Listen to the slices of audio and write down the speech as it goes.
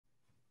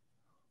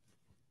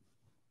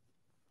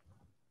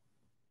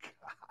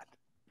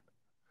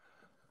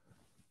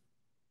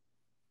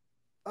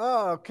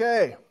Oh,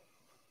 okay.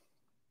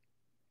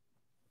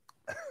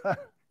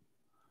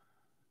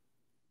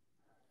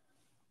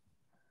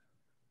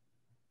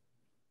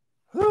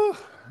 Whew,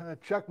 I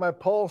check my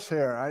pulse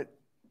here.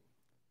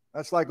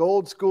 That's like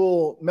old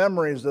school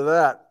memories of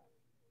that.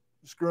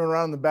 Screwing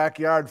around in the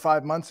backyard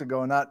 5 months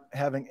ago and not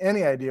having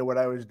any idea what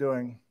I was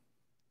doing.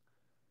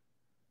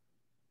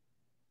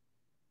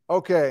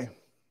 Okay,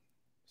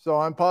 so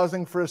I'm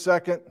pausing for a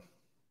second.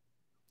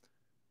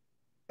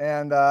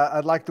 And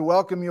I'd like to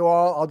welcome you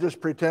all. I'll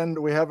just pretend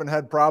we haven't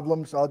had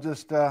problems.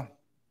 This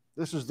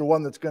is the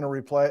one that's going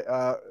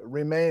to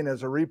remain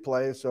as a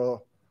replay.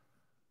 So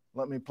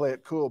let me play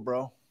it cool,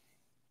 bro.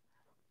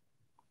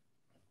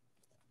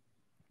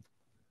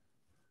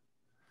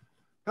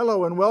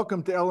 Hello and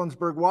welcome to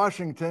Ellensburg,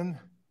 Washington,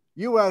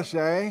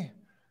 USA.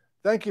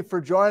 Thank you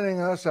for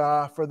joining us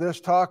for this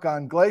talk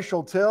on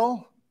glacial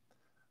till.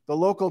 The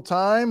local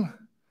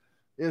time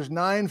is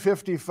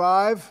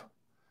 9:55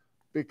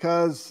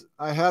 because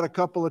I had a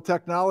couple of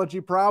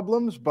technology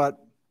problems, but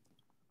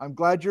I'm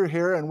glad you're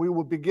here, and we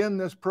will begin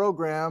this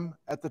program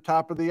at the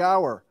top of the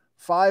hour,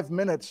 5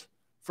 minutes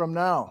from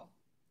now.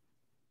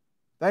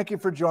 Thank you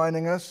for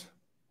joining us.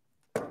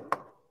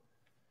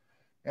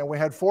 And we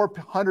had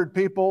 400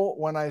 people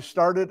when I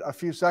started a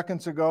few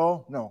seconds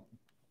ago. No,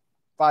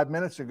 5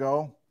 minutes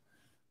ago.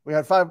 We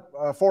had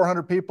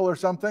 400 people or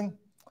something.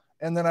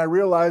 And then I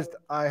realized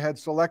I had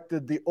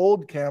selected the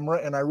old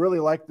camera, and I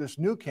really like this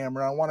new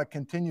camera. I want to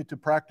continue to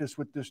practice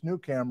with this new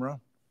camera.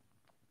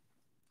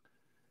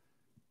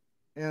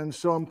 And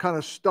so I'm kind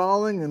of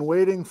stalling and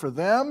waiting for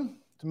them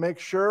to make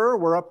sure.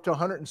 We're up to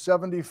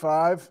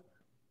 175.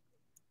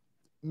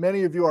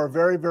 Many of you are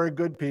very, very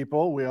good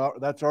people.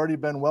 That's already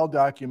been well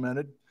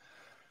documented.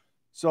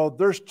 So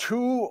there's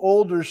 2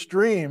 older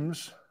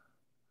streams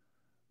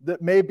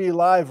that may be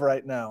live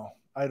right now.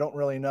 I don't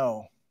really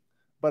know.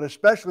 But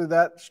especially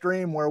that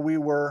stream where we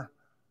were,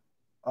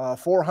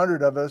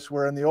 400 of us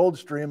were in the old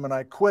stream, and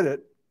I quit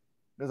it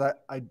because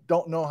I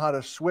don't know how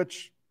to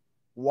switch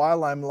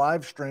while I'm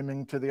live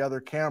streaming to the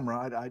other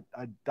camera.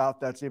 I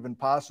doubt that's even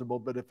possible,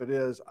 but if it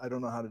is, I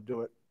don't know how to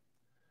do it.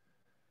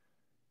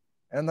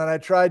 And then I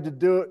tried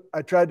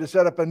to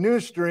set up a new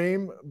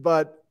stream,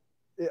 but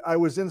I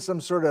was in some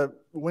sort of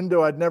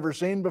window I'd never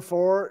seen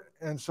before,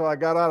 and so I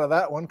got out of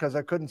that one because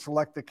I couldn't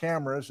select the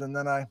cameras, and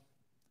then I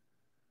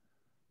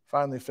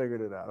finally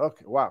figured it out.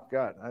 Okay, wow,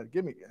 God,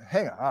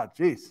 hang on,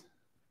 geez.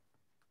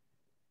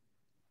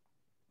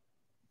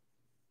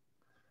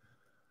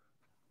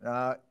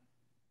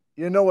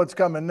 You know what's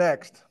coming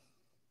next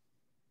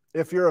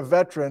if you're a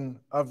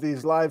veteran of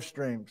these live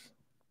streams.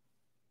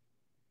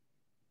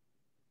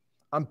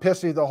 I'm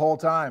pissy the whole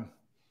time.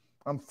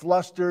 I'm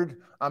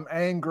flustered, I'm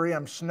angry,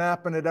 I'm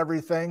snapping at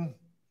everything.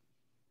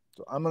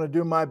 So I'm going to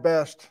do my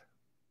best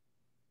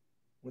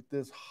with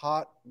this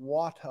hot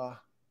water.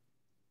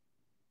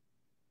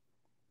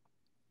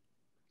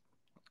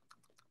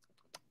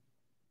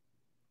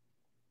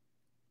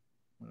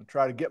 I'm going to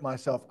try to get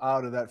myself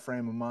out of that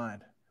frame of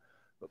mind.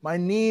 But my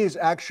knees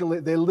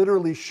they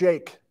literally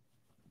shake.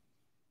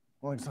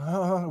 I'm like,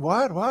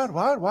 what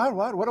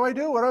do I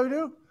do? What do I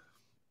do?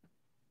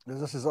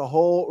 This is a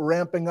whole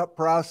ramping up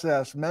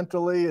process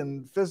mentally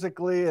and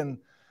physically. And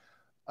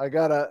I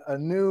got a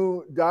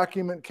new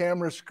document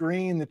camera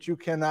screen that you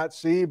cannot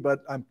see,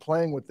 but I'm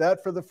playing with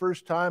that for the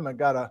first time. I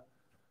got a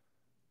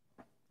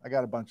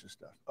bunch of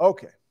stuff.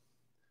 Okay.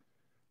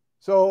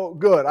 So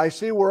good. I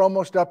see we're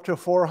almost up to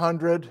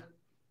 400.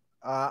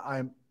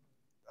 I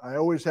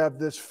always have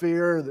this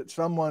fear that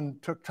someone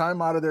took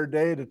time out of their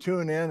day to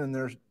tune in, and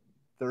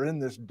they're in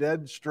this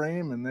dead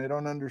stream and they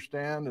don't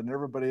understand, and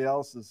everybody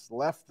else has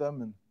left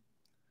them. And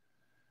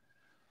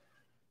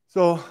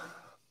so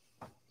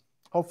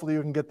hopefully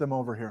you can get them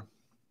over here.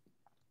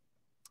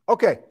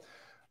 Okay,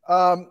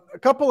 a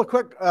couple of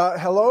quick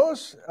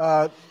hellos.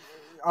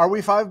 Are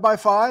we 5 by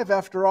 5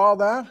 after all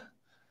that?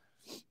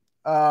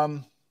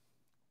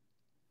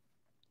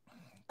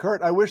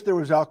 Kurt, I wish there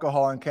was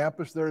alcohol on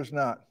campus. There is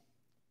not.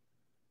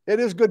 It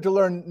is good to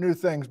learn new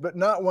things, but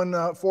not when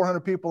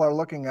 400 people are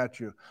looking at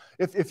you.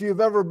 If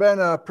you've ever been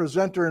a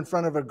presenter in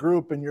front of a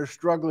group and you're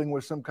struggling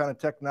with some kind of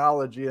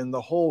technology and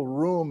the whole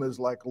room is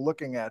like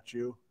looking at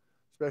you,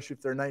 especially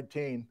if they're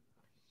 19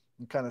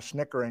 and kind of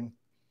snickering,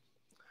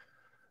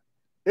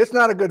 it's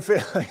not a good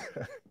feeling.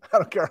 I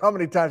don't care how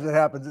many times it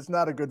happens. It's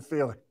not a good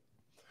feeling.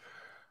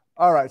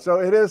 All right, so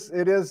it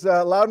is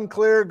loud and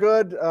clear,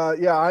 good.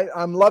 Yeah,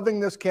 I'm loving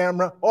this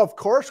camera. Oh, of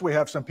course we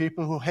have some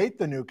people who hate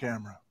the new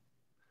camera.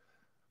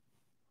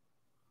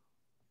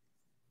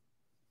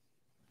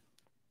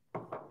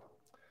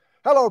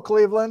 Hello,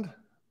 Cleveland.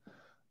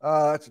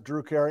 That's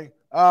Drew Carey.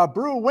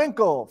 Brew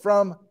Winkle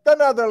from the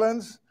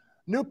Netherlands,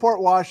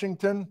 Newport,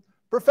 Washington.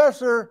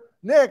 Professor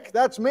Nick,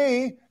 that's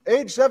me.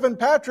 Age 7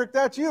 Patrick,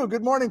 that's you.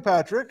 Good morning,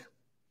 Patrick.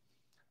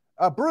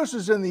 Bruce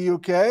is in the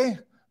UK.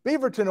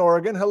 Beaverton,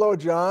 Oregon. Hello,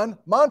 John.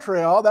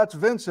 Montreal, that's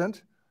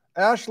Vincent.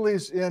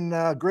 Ashley's in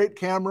Great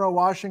Camera,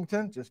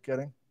 Washington. Just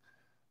kidding.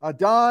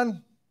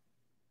 Don,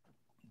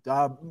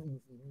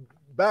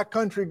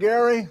 Backcountry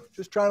Gary,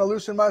 just trying to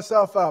loosen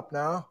myself up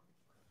now.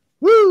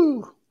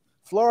 Woo!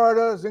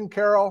 Florida's in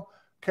Carroll.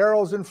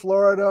 Carroll's in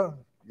Florida.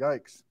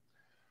 Yikes.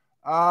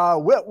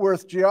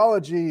 Whitworth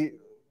Geology,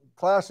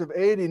 class of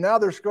 80. Now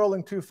they're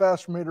scrolling too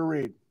fast for me to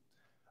read.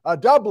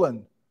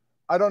 Dublin.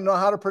 I don't know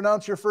how to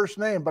pronounce your first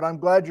name, but I'm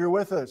glad you're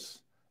with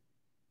us.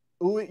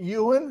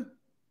 Ewan?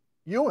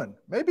 Ewan.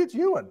 Maybe it's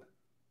Ewan.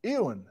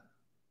 Ewan.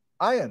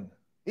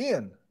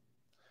 Ian.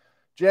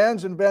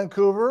 Jan's in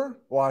Vancouver,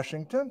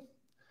 Washington,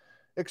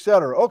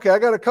 etc. Okay, I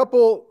got a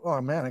couple.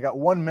 Oh, man, I got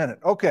 1 minute.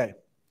 Okay.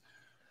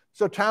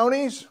 So,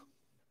 townies,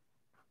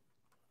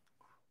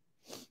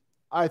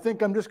 I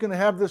think I'm just going to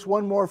have this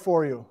one more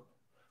for you.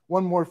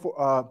 One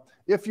more.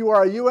 If you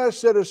are a U.S.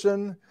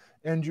 citizen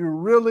and you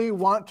really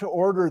want to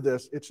order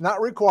this, it's not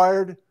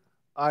required.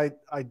 I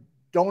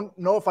don't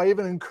know if I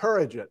even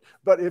encourage it.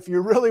 But if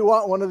you really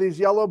want one of these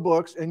yellow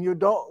books and you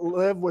don't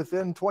live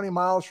within 20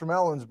 miles from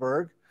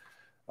Ellensburg,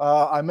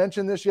 I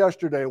mentioned this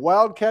yesterday,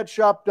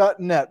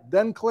 wildcatshop.net,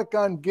 then click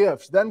on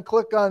gifts, then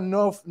click on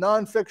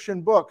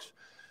nonfiction books,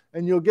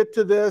 and you'll get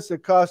to this.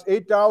 It costs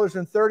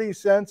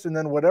 $8.30, and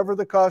then whatever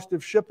the cost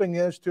of shipping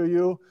is to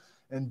you.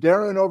 And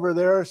Darren over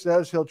there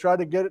says he'll try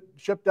to get it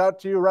shipped out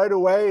to you right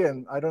away,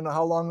 and I don't know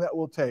how long that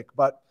will take.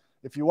 But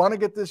if you want to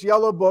get this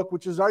yellow book,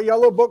 which is our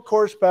yellow book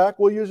course pack,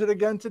 we'll use it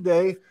again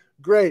today.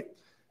 Great.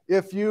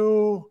 If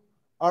you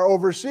are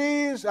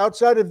overseas,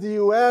 outside of the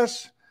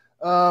U.S.,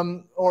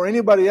 or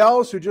anybody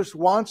else who just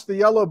wants the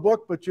yellow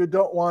book, but you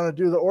don't want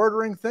to do the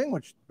ordering thing,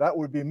 which that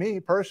would be me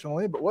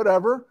personally, but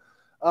whatever.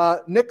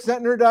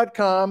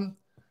 NickZentner.com.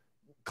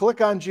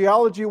 Click on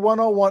Geology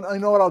 101. I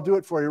know what, I'll do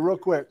it for you real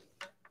quick.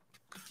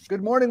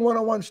 Good morning,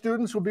 101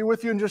 students. We'll be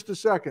with you in just a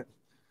second.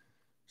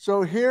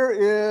 So here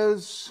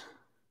is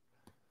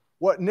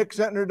what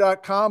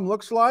NickZentner.com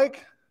looks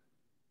like.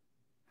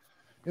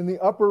 In the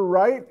upper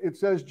right, it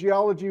says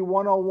Geology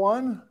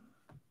 101.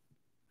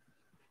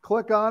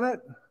 Click on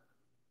it.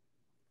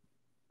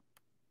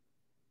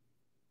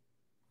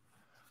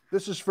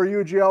 This is for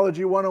you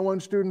Geology 101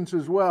 students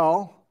as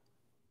well.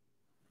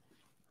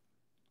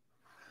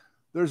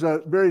 There's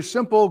a very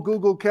simple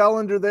Google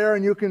Calendar there,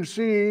 and you can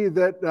see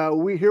that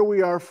here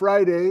we are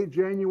Friday,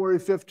 January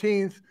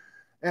 15th,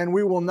 and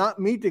we will not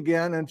meet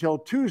again until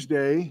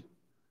Tuesday,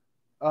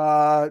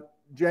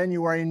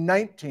 January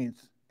 19th.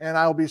 And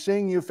I'll be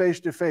seeing you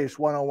face-to-face,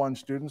 101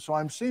 students. So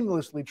I'm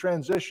seamlessly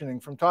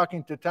transitioning from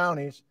talking to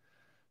townies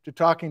to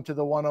talking to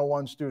the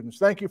 101 students.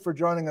 Thank you for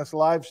joining us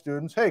live,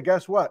 students. Hey,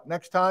 guess what?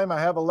 Next time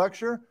I have a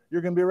lecture, you're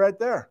going to be right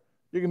there.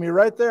 You're going to be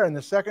right there in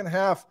the second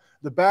half,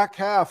 the back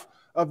half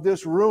of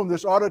this room,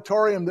 this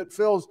auditorium that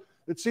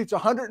seats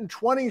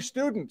 120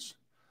 students.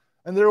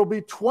 And there will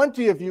be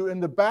 20 of you in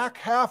the back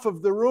half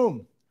of the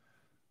room,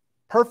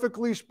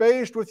 perfectly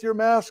spaced with your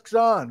masks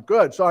on.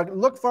 Good. So I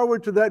look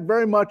forward to that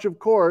very much, of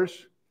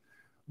course.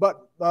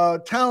 But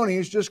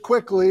townies, just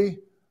quickly,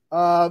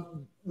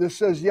 this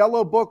says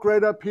yellow book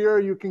right up here.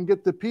 You can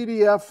get the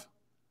PDF.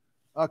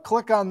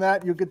 Click on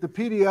that. You get the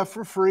PDF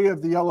for free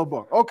of the yellow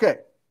book. Okay.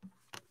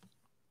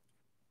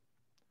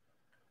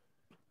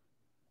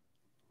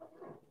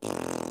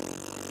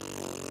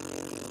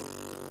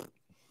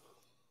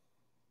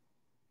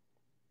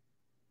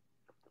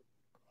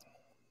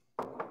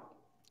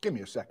 Give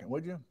me a second,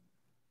 would you?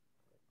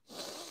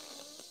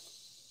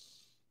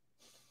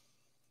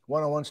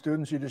 101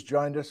 students, you just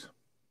joined us.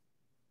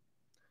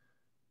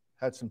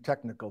 Had some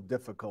technical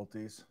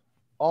difficulties.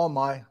 All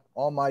my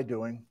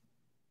doing,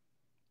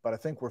 but I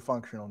think we're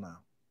functional now.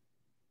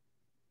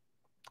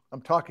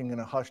 I'm talking in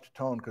a hushed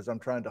tone because I'm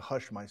trying to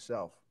hush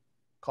myself,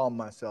 calm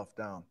myself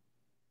down.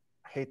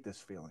 I hate this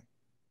feeling.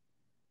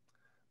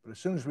 But as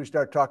soon as we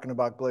start talking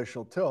about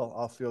glacial till,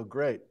 I'll feel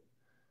great.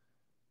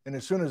 And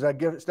as soon as I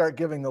start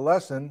giving the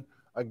lesson,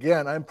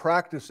 again, I'm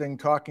practicing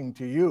talking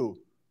to you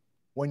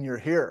when you're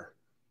here.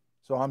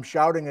 So I'm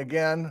shouting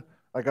again.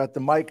 I got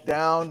the mic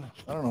down.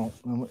 I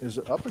don't know, is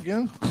it up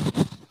again?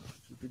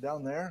 Should be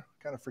down there.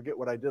 Kind of forget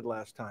what I did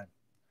last time.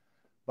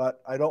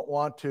 But I don't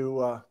want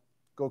to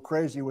go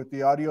crazy with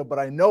the audio, but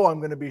I know I'm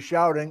going to be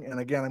shouting, and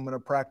again, I'm going to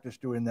practice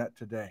doing that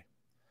today.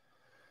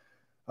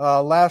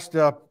 Last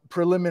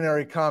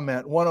preliminary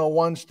comment,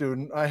 101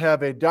 student, I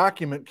have a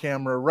document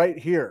camera right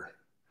here.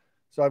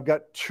 So I've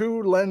got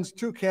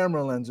two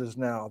camera lenses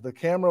now. The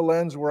camera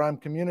lens where I'm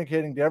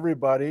communicating to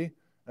everybody,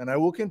 and I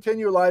will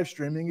continue live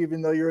streaming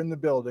even though you're in the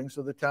building,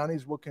 so the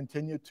townies will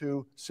continue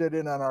to sit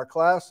in on our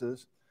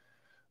classes.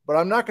 But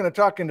I'm not going to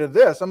talk into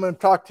this. I'm going to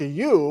talk to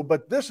you,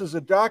 but this is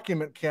a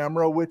document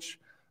camera which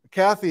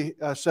Kathy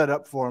set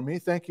up for me.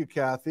 Thank you,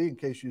 Kathy, in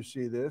case you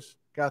see this.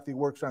 Kathy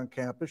works on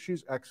campus.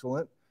 She's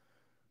excellent.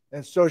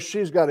 And so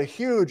she's got a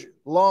huge,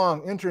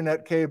 long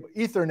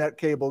Ethernet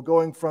cable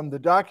going from the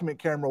document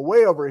camera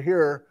way over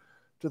here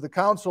to the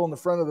console in the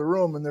front of the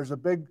room. And there's a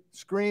big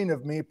screen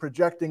of me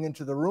projecting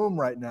into the room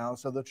right now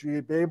so that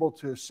you'll be able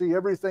to see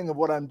everything of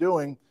what I'm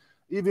doing.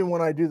 Even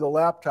when I do the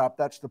laptop,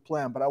 that's the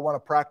plan. But I want to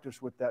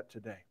practice with that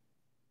today.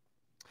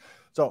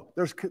 So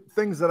there's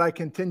things that I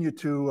continue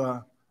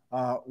to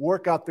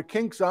work out the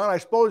kinks on. I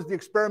suppose the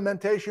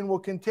experimentation will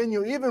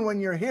continue even when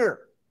you're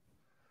here.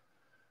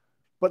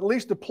 But at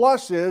least the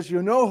plus is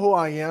you know who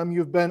I am.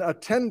 You've been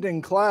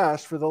attending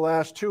class for the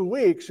last 2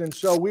 weeks, and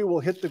so we will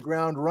hit the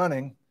ground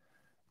running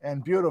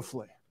and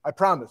beautifully. I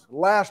promise.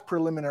 Last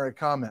preliminary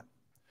comment.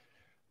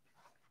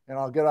 And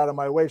I'll get out of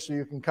my way so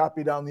you can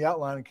copy down the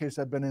outline in case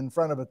I've been in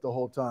front of it the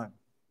whole time.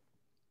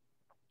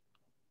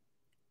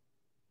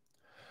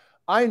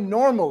 I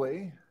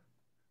normally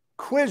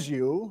quiz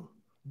you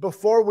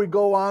before we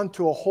go on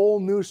to a whole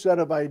new set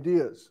of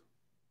ideas.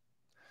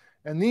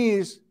 And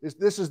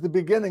this is the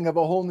beginning of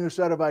a whole new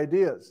set of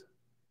ideas.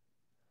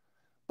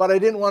 But I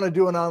didn't want to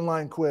do an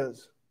online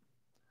quiz.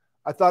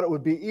 I thought it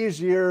would be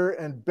easier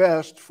and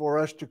best for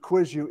us to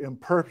quiz you in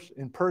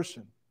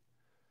person.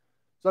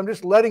 So I'm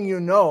just letting you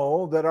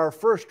know that our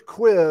first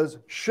quiz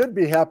should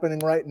be happening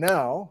right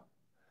now.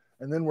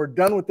 And then we're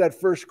done with that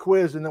first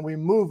quiz, and then we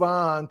move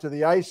on to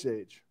the Ice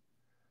Age.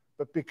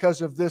 But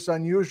because of this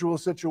unusual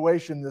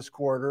situation this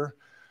quarter,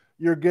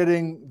 you're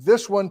getting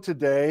this one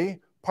today.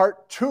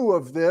 Part 2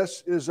 of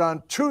this is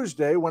on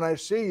Tuesday when I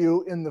see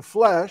you in the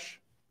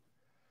flesh,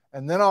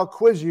 and then I'll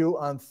quiz you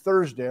on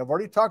Thursday. I've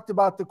already talked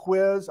about the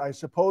quiz. I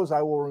suppose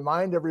I will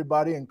remind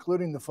everybody,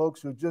 including the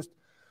folks who just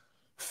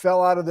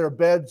fell out of their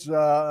beds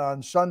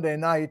on Sunday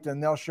night,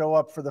 and they'll show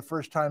up for the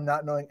first time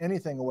not knowing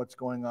anything of what's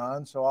going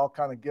on, so I'll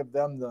kind of give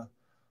them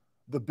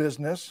the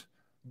business.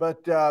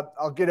 But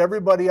I'll get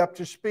everybody up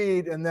to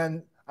speed, and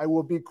then I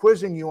will be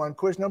quizzing you on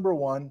quiz number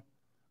 1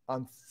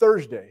 on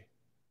Thursday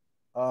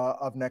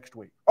of next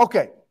week.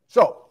 Okay,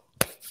 so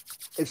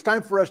it's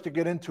time for us to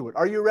get into it.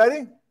 Are you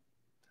ready?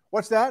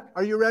 What's that?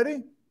 Are you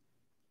ready?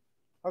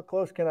 How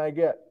close can I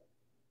get?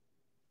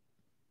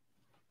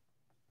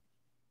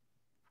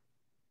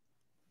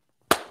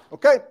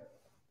 Okay.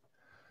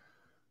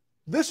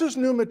 This is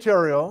new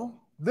material.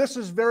 This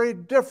is very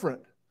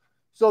different.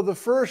 So the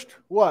first,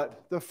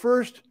 The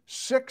first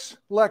 6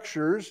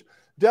 lectures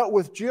dealt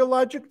with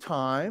geologic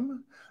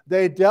time.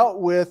 They dealt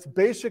with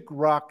basic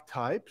rock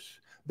types.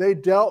 They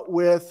dealt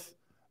with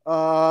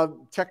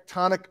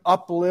tectonic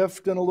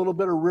uplift and a little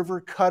bit of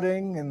river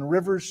cutting and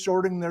rivers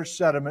sorting their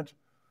sediment.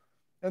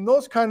 And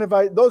those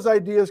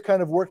ideas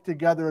kind of work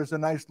together as a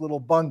nice little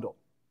bundle.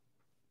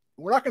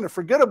 We're not going to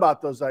forget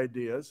about those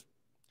ideas,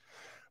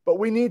 but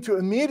we need to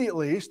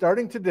immediately,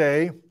 starting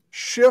today,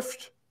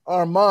 shift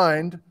our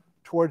mind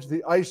towards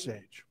the Ice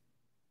Age.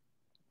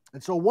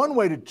 And so one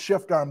way to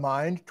shift our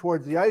mind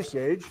towards the Ice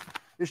Age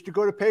is to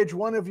go to page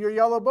 1 of your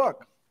yellow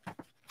book.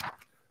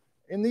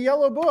 In the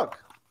yellow book,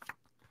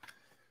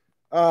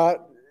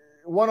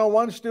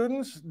 101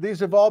 students, these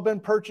have all been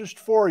purchased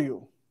for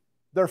you.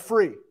 They're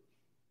free.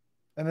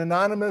 An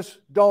anonymous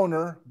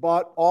donor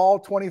bought all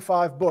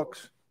 25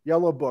 books,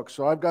 yellow books.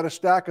 So I've got a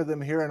stack of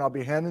them here, and I'll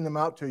be handing them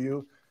out to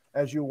you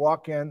as you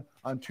walk in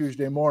on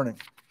Tuesday morning.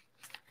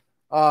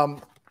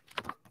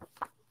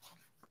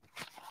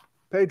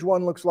 Page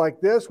 1 looks like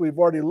this. We've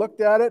already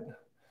looked at it.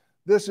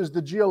 This is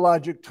the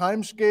geologic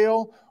time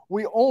scale.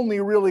 We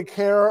only really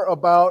care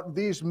about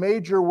these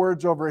major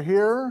words over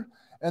here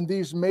and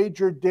these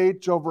major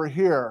dates over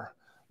here.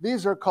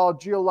 These are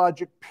called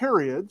geologic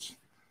periods,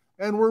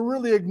 and we're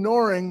really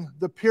ignoring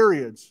the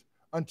periods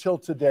until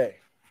today.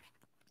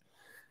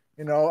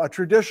 You know, a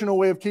traditional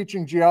way of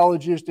teaching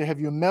geology is to have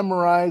you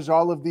memorize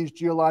all of these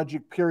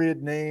geologic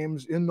period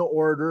names in the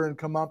order and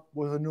come up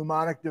with a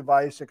mnemonic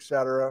device,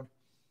 etc.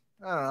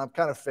 I don't know, I've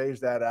kind of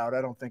phased that out.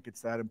 I don't think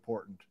it's that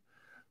important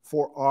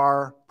for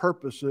our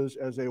purposes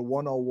as a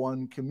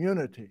 101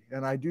 community.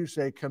 And I do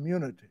say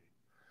community.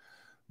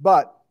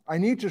 But I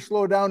need to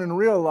slow down and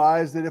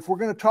realize that if we're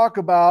going to talk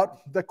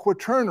about the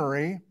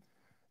Quaternary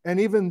and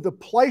even the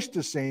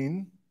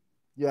Pleistocene,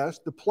 yes,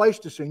 the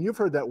Pleistocene, you've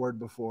heard that word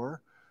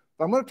before.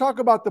 If I'm going to talk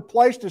about the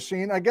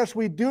Pleistocene, I guess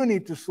we do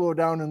need to slow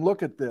down and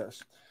look at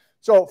this.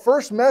 So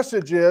first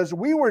message is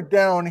we were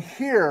down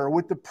here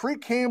with the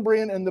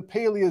Precambrian and the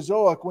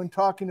Paleozoic when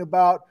talking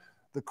about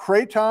the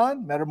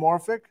craton,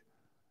 metamorphic,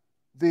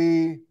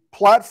 the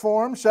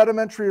platform,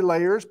 sedimentary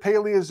layers,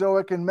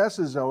 Paleozoic and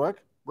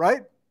Mesozoic,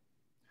 right?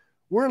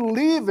 We're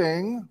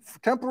leaving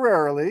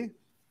temporarily.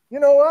 You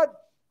know what?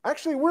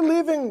 Actually, we're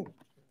leaving.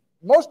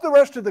 Most of the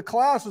rest of the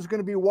class is going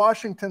to be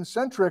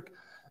Washington-centric,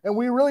 and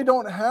we really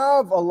don't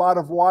have a lot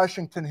of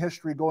Washington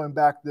history going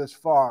back this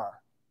far.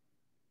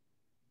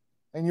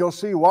 And you'll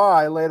see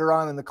why later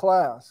on in the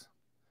class.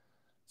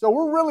 So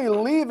we're really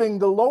leaving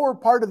the lower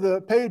part of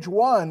the page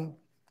 1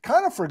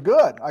 kind of for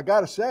good, I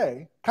got to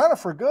say, kind of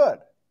for good.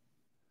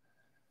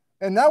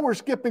 And now we're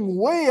skipping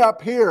way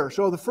up here.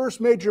 So the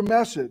first major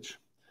message.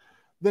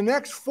 The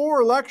next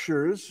 4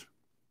 lectures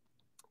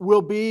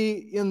will be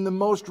in the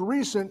most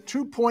recent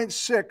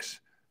 2.6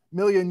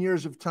 million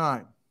years of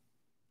time.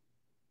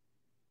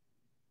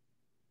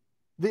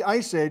 The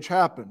Ice Age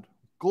happened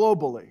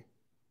globally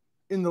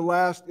in the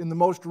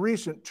most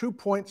recent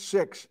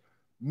 2.6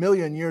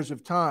 million years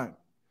of time.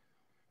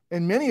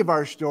 And many of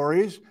our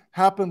stories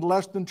happened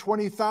less than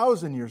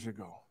 20,000 years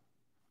ago,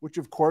 which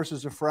of course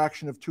is a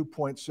fraction of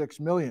 2.6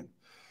 million.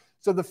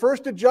 So the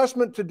first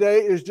adjustment today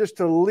is just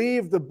to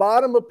leave the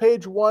bottom of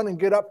page 1 and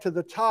get up to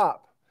the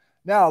top.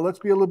 Now, let's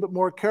be a little bit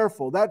more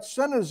careful. That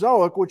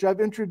Cenozoic, which I've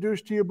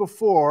introduced to you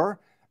before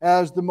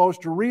as the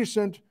most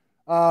recent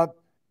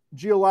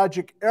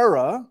geologic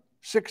era,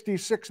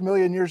 66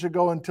 million years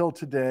ago until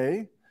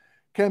today,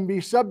 can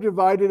be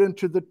subdivided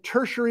into the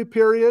Tertiary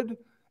period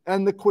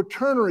and the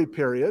Quaternary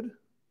period.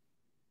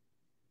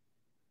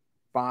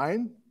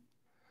 Fine.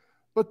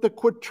 But the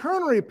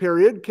Quaternary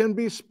period can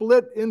be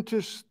split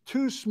into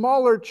two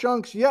smaller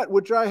chunks yet,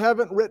 which I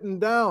haven't written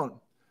down,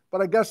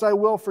 but I guess I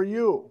will for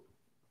you.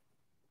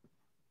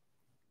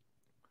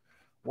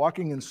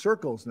 Walking in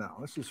circles now.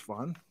 This is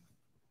fun.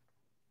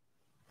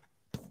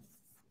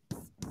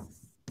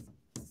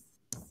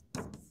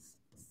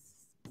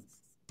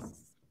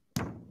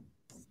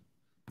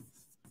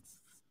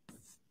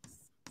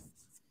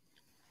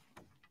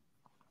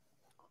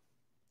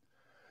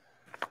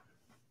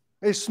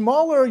 A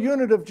smaller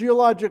unit of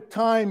geologic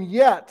time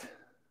yet.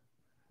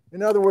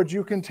 In other words,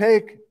 you can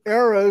take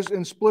eras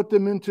and split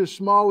them into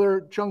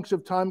smaller chunks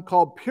of time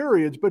called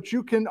periods, but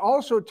you can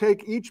also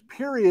take each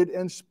period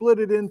and split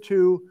it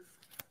into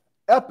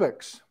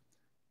epochs,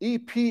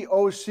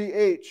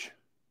 E-P-O-C-H.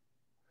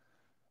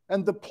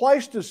 And the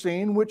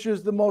Pleistocene, which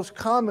is the most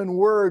common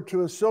word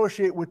to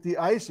associate with the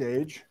Ice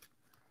Age,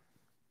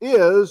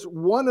 is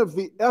one of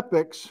the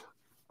epochs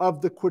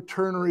of the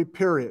Quaternary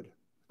period.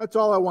 That's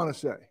all I want to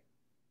say.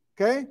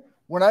 Okay?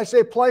 When I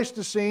say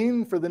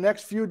Pleistocene for the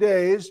next few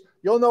days,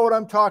 you'll know what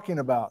I'm talking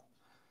about.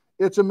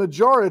 It's a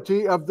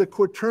majority of the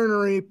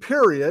Quaternary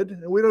period,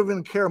 and we don't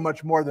even care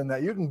much more than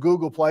that. You can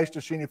Google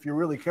Pleistocene if you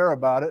really care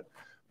about it.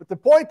 But the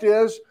point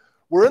is,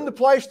 we're in the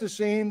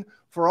Pleistocene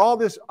for all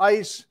this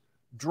ice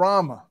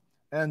drama.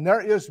 And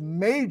there is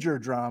major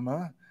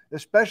drama,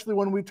 especially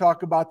when we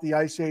talk about the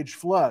Ice Age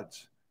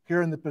floods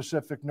here in the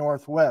Pacific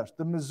Northwest,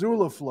 the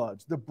Missoula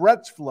floods, the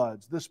Bretts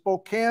floods, the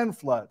Spokane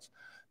floods.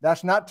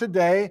 That's not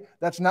today,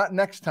 that's not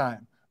next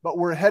time, but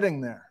we're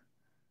heading there.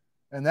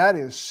 And that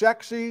is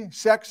sexy,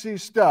 sexy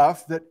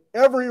stuff that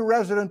every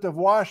resident of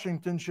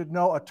Washington should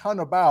know a ton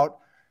about,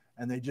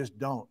 and they just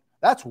don't.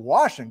 That's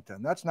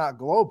Washington, that's not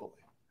globally.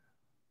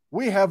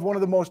 We have one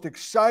of the most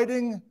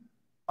exciting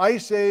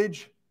Ice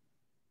Age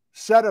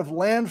set of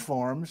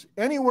landforms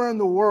anywhere in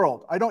the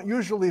world. I don't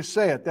usually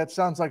say it. That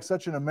sounds like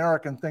such an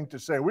American thing to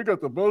say. We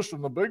got the best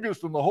and the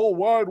biggest in the whole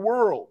wide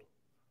world,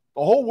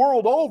 the whole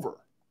world over.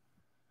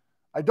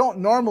 I don't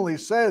normally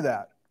say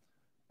that.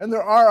 And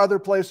there are other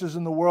places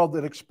in the world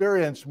that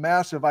experience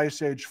massive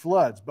Ice Age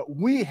floods, but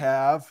we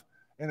have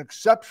an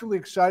exceptionally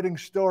exciting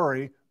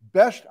story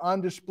best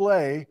on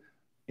display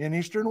in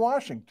Eastern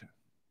Washington.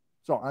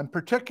 So I'm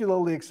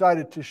particularly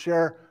excited to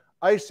share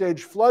Ice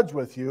Age floods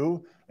with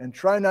you and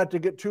try not to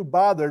get too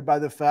bothered by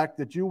the fact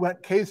that you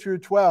went K through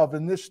 12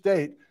 in this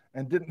state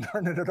and didn't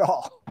learn it at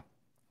all.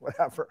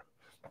 Whatever.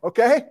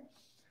 Okay?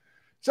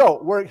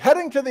 So we're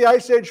heading to the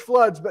Ice Age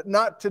floods, but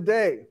not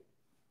today.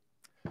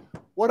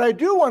 What I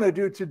do want to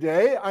do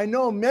today, I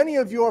know many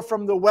of you are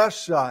from the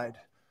west side.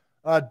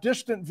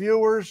 Distant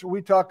viewers,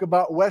 we talk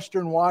about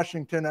Western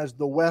Washington as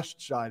the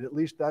west side. At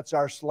least that's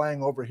our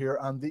slang over here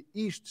on the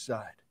east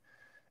side.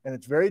 And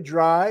it's very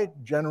dry,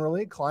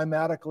 generally,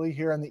 climatically,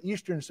 here on the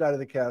eastern side of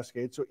the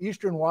Cascades. So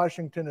eastern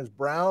Washington is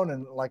brown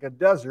and like a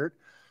desert.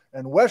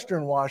 And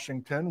western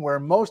Washington, where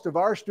most of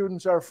our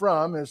students are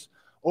from, is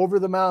over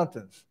the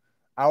mountains.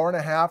 Hour and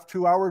a half,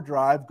 2-hour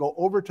drive, go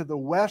over to the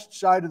west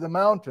side of the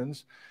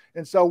mountains.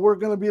 And so we're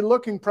going to be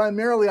looking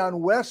primarily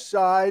on west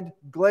side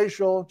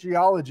glacial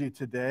geology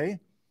today.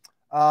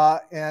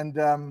 And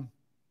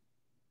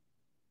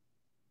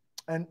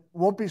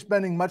won't be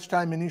spending much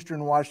time in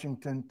eastern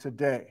Washington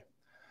today.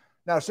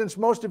 Now, since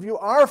most of you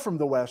are from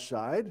the west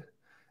side,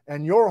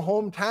 and your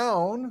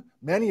hometown,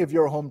 many of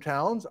your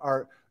hometowns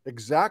are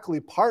exactly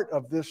part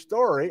of this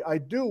story, I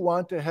do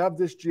want to have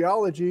this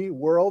geology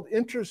world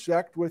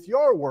intersect with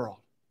your world,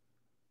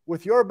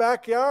 with your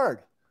backyard.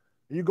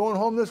 Are you going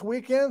home this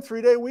weekend,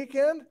 3-day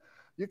weekend?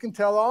 You can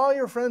tell all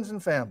your friends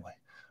and family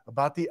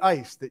about the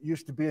ice that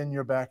used to be in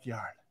your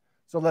backyard.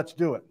 So let's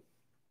do it.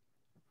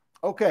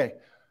 Okay,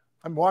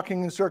 I'm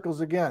walking in circles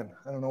again.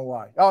 I don't know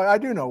why. Oh, I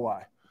do know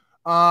why.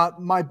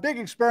 My big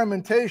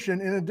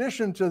experimentation, in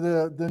addition to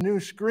the new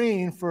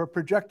screen for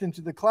projecting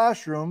to the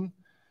classroom,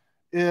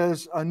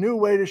 is a new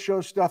way to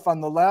show stuff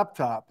on the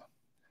laptop.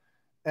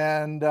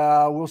 And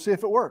we'll see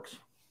if it works.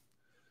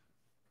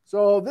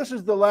 So this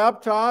is the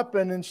laptop,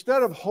 and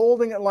instead of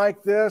holding it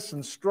like this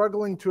and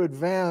struggling to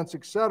advance,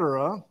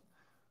 etc.,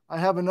 I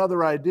have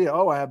another idea.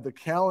 Oh, I have the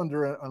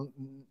calendar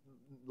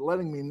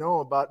letting me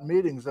know about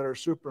meetings that are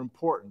super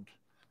important.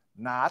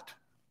 Not.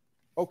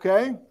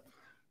 Okay.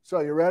 So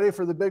you ready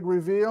for the big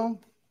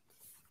reveal?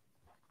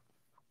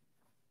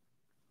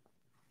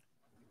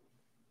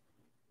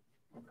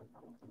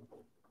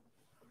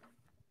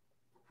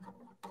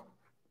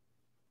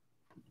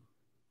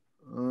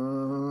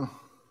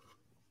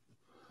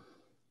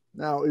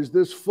 Now, is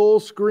this full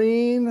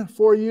screen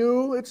for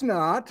you? It's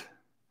not.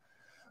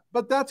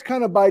 But that's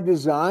kind of by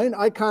design.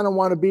 I kind of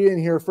want to be in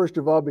here, first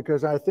of all,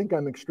 because I think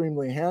I'm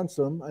extremely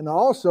handsome. And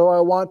also, I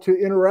want to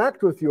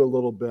interact with you a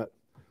little bit.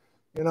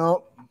 You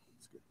know,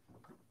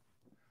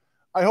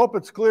 I hope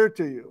it's clear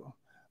to you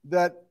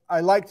that I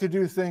like to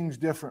do things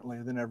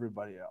differently than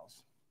everybody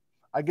else.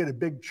 I get a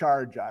big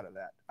charge out of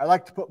that. I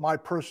like to put my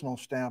personal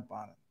stamp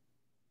on it.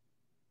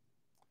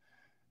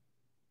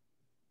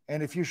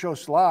 And if you show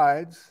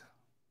slides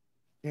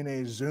in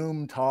a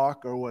Zoom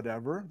talk or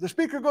whatever, the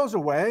speaker goes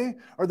away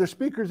or the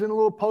speaker's in a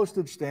little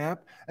postage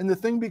stamp and the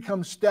thing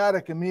becomes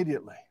static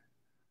immediately.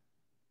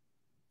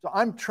 So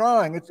I'm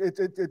trying,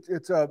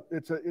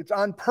 it's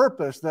on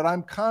purpose that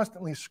I'm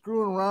constantly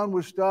screwing around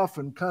with stuff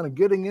and kind of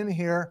getting in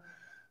here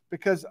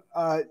because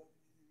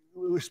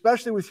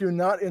especially with you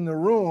not in the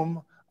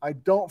room, I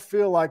don't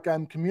feel like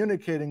I'm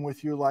communicating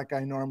with you like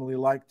I normally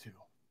like to.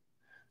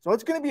 So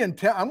it's going to be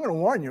intense. I'm going to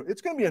warn you,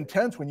 it's going to be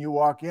intense when you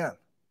walk in.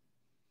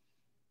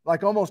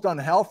 Like almost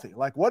unhealthy.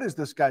 Like, what is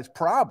this guy's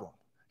problem?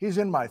 He's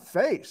in my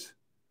face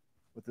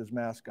with his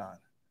mask on.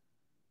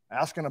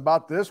 Asking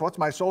about this, what's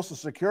my social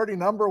security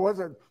number? What's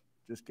it?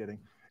 Just kidding.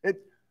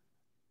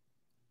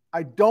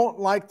 I don't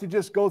like to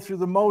just go through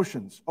the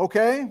motions,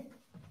 okay?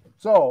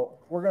 So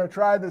we're going to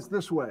try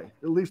this way,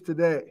 at least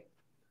today.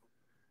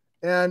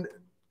 And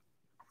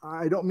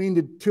I don't mean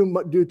to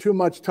do too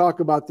much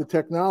talk about the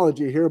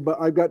technology here, but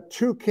I've got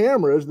two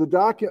cameras.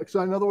 So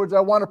in other words,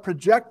 I want to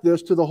project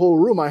this to the whole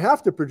room. I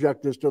have to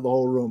project this to the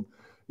whole room.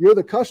 You're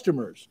the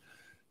customers.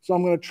 So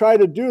I'm going to try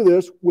to do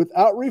this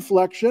without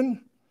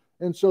reflection,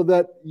 and so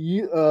that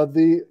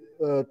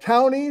the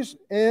townies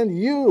and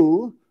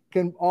you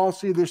can all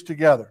see this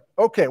together.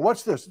 Okay,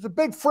 what's this? It's a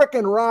big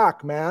frickin'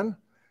 rock, man.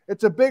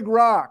 It's a big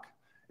rock.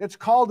 It's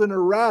called an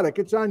erratic.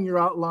 It's on your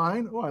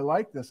outline. Oh, I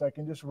like this. I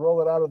can just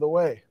roll it out of the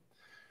way.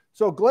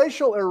 So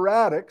glacial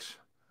erratics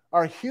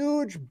are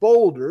huge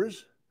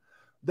boulders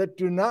that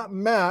do not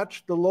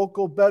match the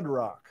local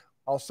bedrock.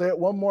 I'll say it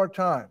one more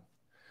time.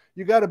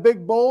 You got a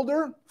big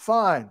boulder?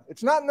 Fine.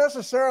 It's not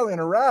necessarily an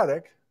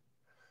erratic,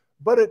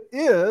 but it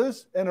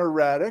is an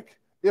erratic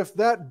if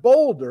that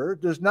boulder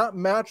does not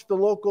match the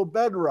local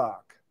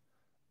bedrock,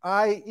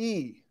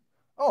 i.e.,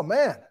 oh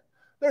man,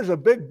 there's a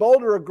big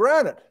boulder of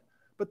granite,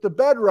 but the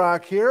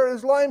bedrock here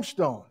is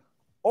limestone.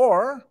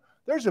 Or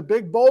there's a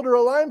big boulder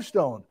of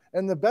limestone,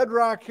 and the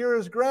bedrock here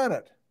is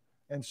granite,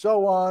 and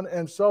so on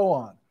and so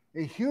on.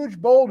 A huge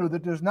boulder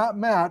that does not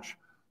match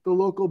the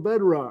local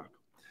bedrock.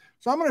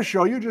 So I'm going to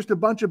show you just a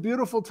bunch of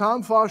beautiful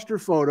Tom Foster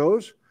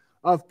photos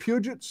of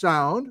Puget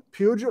Sound,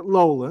 Puget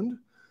Lowland,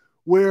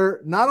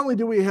 where not only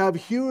do we have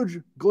huge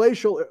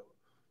glacial,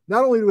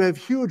 not only do we have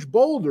huge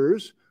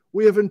boulders,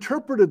 we have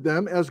interpreted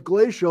them as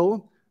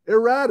glacial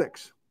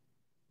erratics.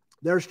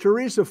 There's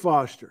Teresa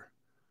Foster,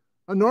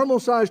 a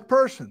normal-sized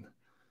person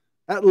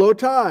at low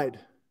tide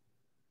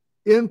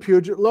in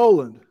Puget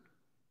Lowland.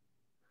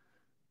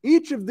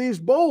 Each of these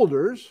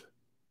boulders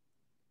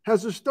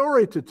has a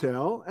story to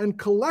tell, and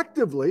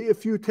collectively,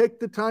 if you take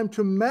the time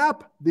to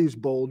map these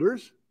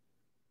boulders,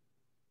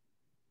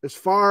 as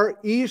far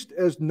east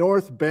as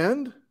North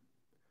Bend,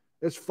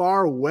 as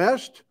far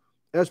west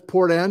as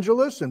Port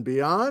Angeles and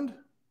beyond,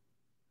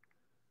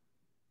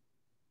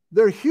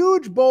 they're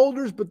huge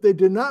boulders, but they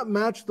do not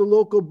match the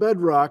local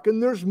bedrock.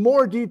 And there's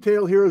more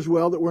detail here as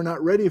well that we're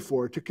not ready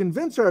for to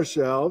convince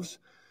ourselves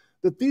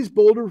that these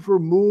boulders were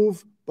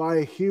moved by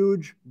a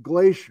huge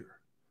glacier,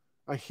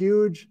 a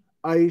huge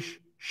ice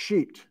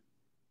sheet.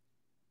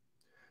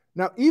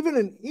 Now, even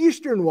in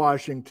eastern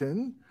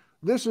Washington,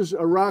 this is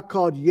a rock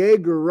called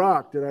Jaeger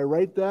Rock. Did I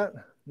write that?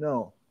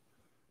 No.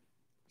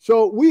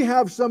 So we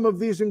have some of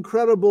these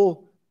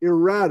incredible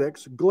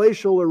erratics,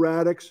 glacial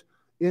erratics,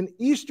 in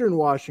eastern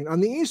Washington, on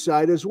the east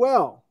side as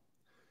well.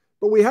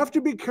 But we have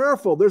to be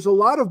careful. There's a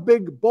lot of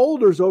big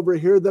boulders over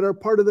here that are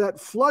part of that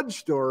flood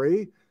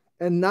story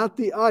and not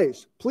the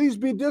ice. Please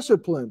be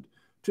disciplined.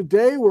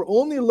 Today, we're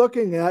only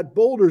looking at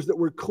boulders that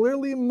were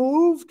clearly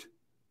moved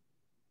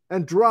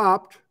and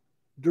dropped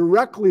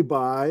directly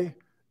by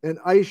an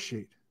ice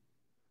sheet.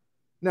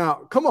 Now,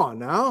 come on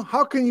now.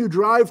 How can you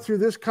drive through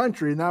this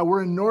country? Now,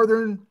 we're in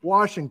northern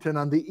Washington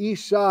on the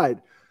east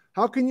side.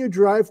 How can you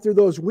drive through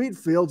those wheat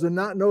fields and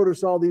not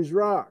notice all these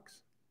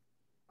rocks?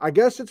 I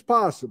guess it's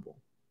possible.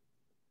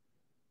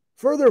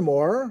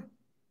 Furthermore,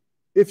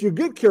 if you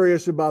get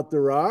curious about the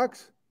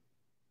rocks,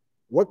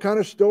 what kind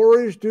of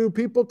stories do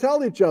people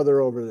tell each other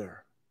over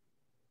there?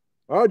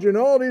 Oh, do you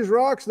know these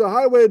rocks? The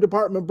highway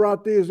department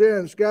brought these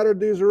in, scattered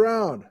these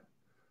around.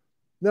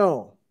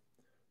 No,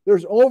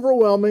 there's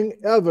overwhelming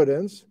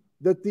evidence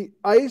that the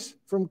ice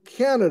from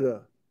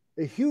Canada,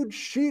 a huge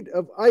sheet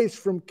of ice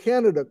from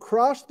Canada,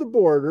 crossed the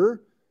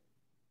border,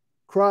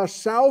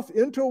 crossed south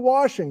into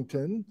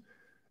Washington,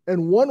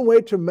 and one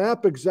way to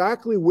map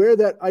exactly where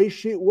that ice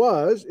sheet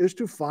was is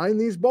to find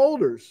these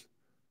boulders.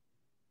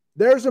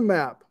 There's a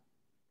map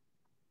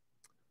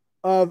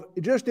of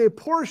just a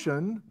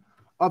portion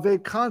of a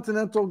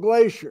continental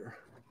glacier.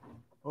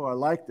 Oh, I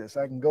like this.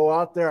 I can go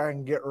out there, I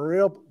can get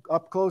real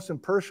up close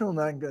and personal, and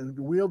I can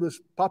wheel this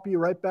puppy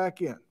right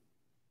back in.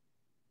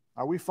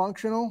 Are we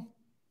functional?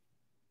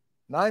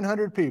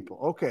 900 people.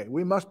 Okay,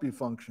 we must be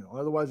functional.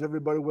 Otherwise,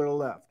 everybody would have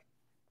left.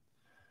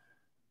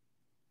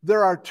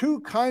 There are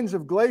two kinds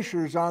of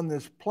glaciers on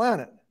this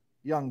planet,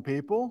 young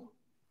people,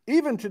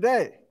 even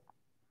today.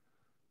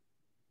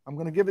 I'm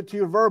going to give it to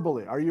you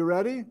verbally. Are you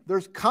ready?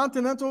 There's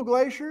continental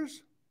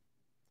glaciers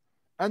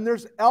and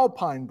there's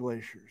alpine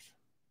glaciers.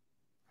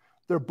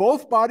 They're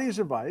both bodies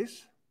of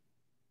ice.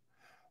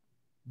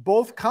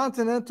 Both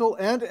continental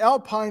and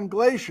alpine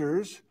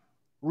glaciers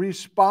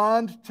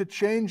respond to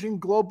changing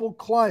global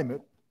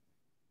climate.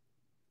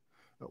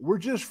 We're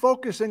just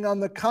focusing on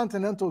the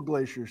continental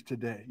glaciers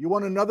today. You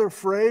want another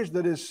phrase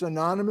that is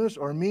synonymous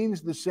or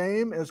means the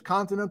same as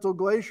continental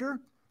glacier?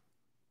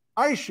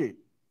 Ice sheet.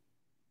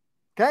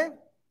 Okay?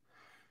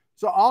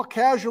 So I'll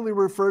casually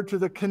refer to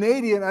the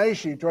Canadian ice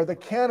sheet or the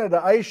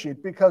Canada ice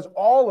sheet because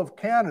all of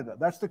Canada,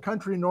 that's the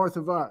country north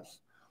of us,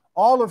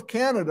 all of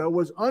Canada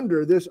was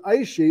under this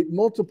ice sheet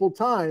multiple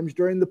times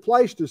during the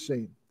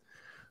Pleistocene.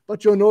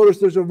 But you'll notice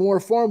there's a more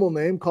formal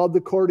name called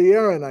the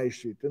Cordilleran ice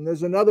sheet, and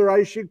there's another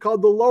ice sheet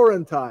called the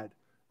Laurentide.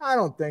 I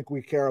don't think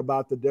we care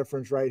about the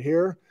difference right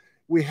here.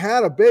 We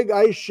had a big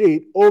ice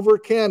sheet over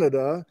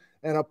Canada,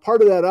 and a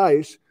part of that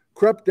ice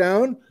crept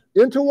down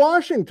into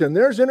Washington.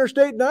 There's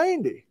Interstate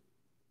 90.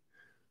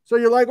 So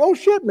you're like, oh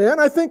shit, man,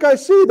 I think I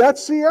see.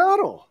 That's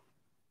Seattle.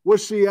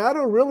 Was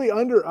Seattle really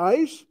under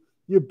ice?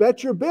 You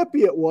bet your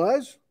bippy it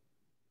was.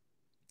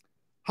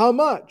 How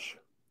much?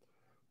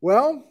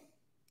 Well,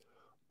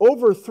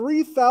 over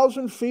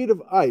 3,000 feet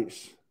of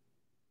ice.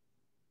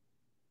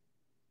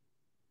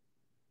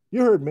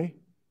 You heard me.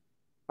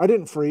 I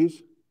didn't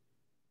freeze.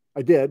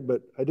 I did,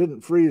 but I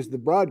didn't freeze the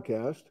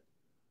broadcast.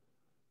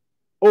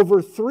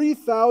 Over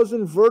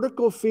 3,000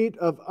 vertical feet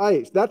of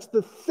ice. That's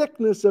the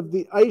thickness of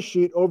the ice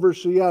sheet over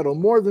Seattle,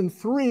 more than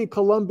 3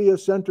 Columbia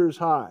centers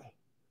high.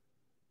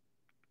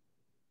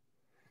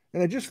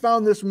 And I just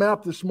found this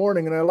map this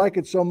morning, and I like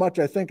it so much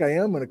I think I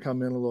am going to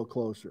come in a little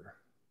closer.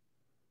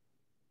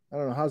 I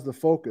don't know, how's the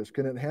focus?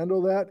 Can it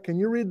handle that? Can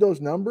you read those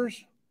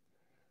numbers?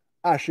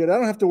 Ah, shit, I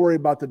don't have to worry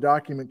about the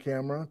document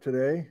camera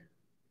today.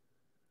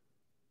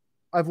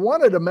 I've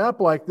wanted a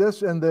map like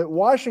this in the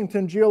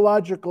Washington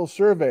Geological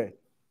Survey.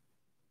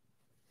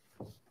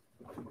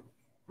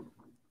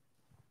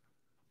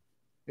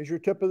 Here's your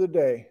tip of the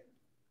day.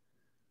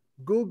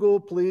 Google,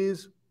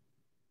 please,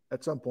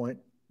 at some point,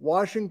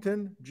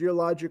 Washington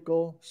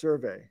Geological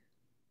Survey.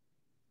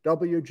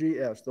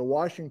 WGS, the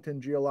Washington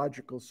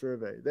Geological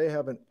Survey. They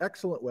have an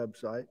excellent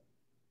website.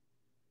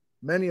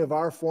 Many of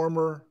our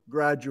former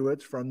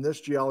graduates from this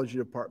geology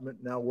department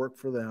now work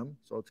for them,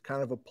 so it's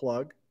kind of a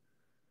plug.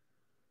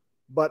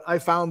 But I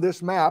found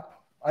this map.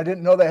 I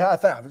didn't know they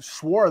had that. I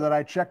swore that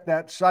I checked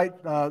that site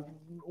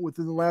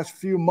within the last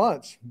few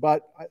months,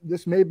 but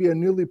this may be a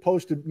newly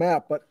posted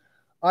map, but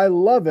I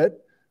love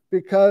it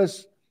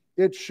because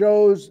it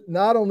shows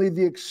not only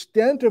the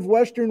extent of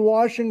Western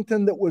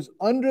Washington that was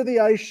under the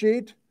ice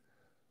sheet,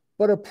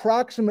 but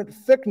approximate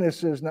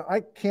thicknesses. Now,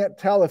 I can't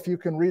tell if you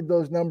can read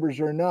those numbers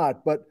or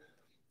not, but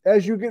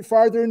as you get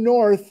farther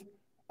north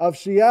of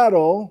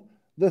Seattle,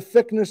 the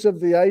thickness of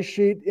the ice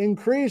sheet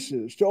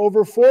increases to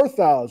over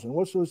 4,000.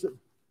 What was it?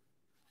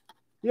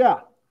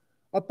 Yeah,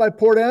 up by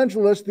Port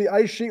Angeles, the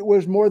ice sheet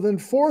was more than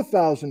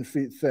 4,000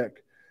 feet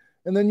thick.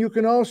 And then you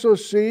can also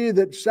see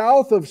that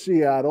south of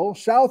Seattle,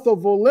 south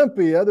of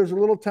Olympia, there's a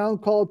little town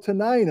called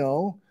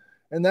Tenino,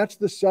 and that's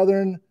the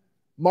southern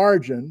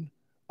margin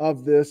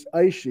of this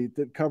ice sheet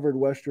that covered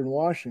Western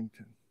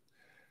Washington.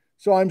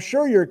 So I'm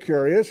sure you're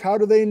curious, how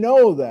do they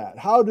know that?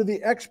 How do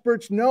the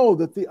experts know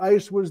that the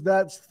ice was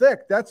that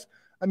thick? It's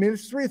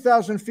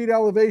 3,000 feet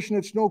elevation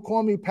at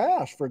Snoqualmie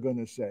Pass, for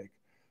goodness sake.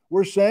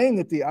 We're saying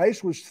that the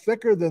ice was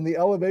thicker than the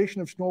elevation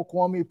of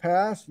Snoqualmie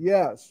Pass?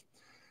 Yes.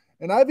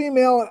 And I've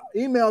emailed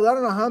I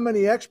don't know how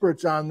many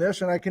experts on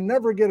this, and I can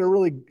never get a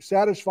really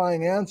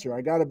satisfying answer.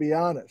 I got to be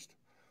honest.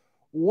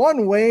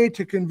 One way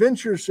to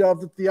convince yourself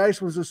that the ice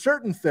was a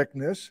certain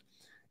thickness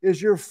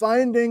is you're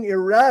finding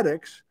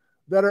erratics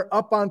that are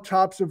up on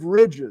tops of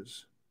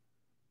ridges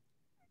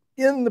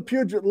in the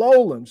Puget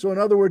Lowland. So in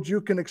other words, you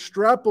can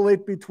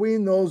extrapolate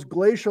between those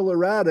glacial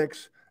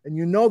erratics, and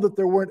you know that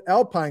there weren't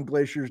alpine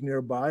glaciers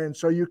nearby, and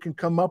so you can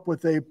come up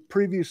with a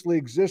previously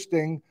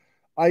existing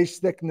ice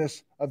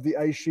thickness of the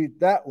ice sheet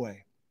that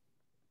way.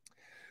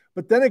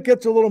 But then it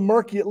gets a little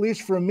murky, at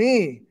least for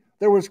me.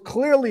 There was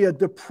clearly a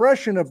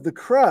depression of the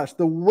crust.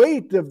 The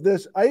weight of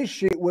this ice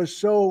sheet was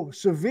so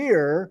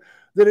severe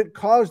that it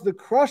caused the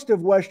crust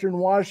of Western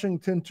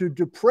Washington to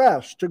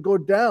depress, to go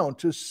down,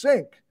 to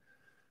sink.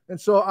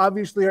 And so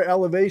obviously our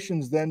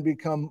elevations then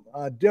become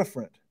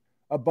different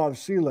above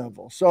sea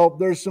level. So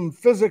there's some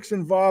physics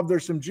involved,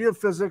 there's some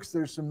geophysics,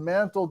 there's some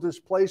mantle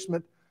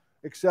displacement,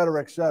 et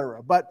cetera, et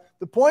cetera. But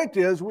the point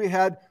is we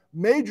had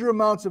major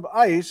amounts of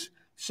ice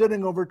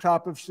sitting over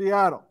top of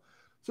Seattle.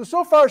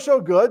 So far,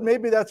 so good.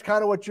 Maybe that's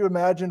kind of what you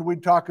imagined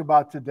we'd talk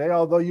about today,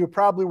 although you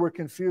probably were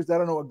confused. I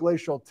don't know what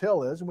glacial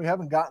till is, and we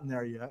haven't gotten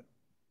there yet.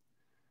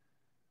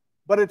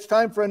 But it's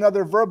time for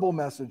another verbal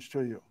message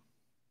to you.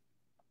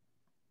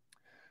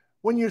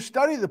 When you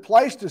study the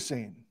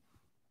Pleistocene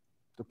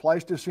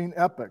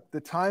epoch, the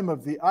time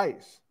of the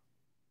ice,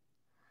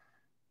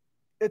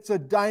 it's a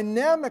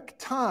dynamic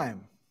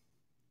time,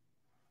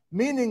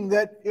 meaning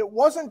that it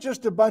wasn't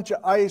just a bunch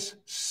of ice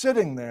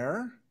sitting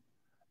there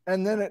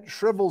and then it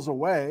shrivels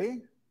away.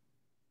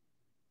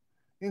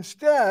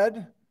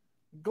 Instead,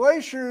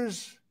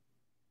 glaciers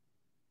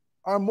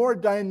are more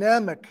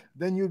dynamic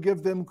than you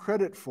give them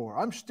credit for.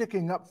 I'm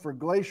sticking up for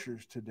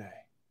glaciers today.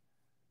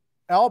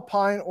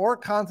 Alpine or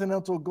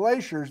continental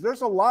glaciers,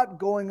 there's a lot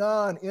going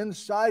on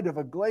inside of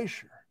a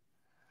glacier.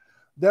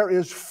 There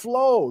is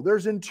flow,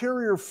 there's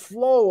interior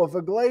flow of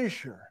a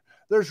glacier.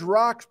 There's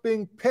rocks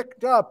being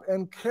picked up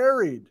and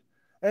carried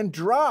and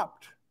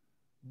dropped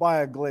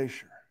by a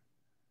glacier.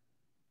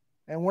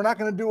 And we're not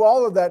going to do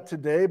all of that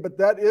today, but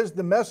that is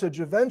the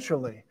message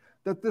eventually,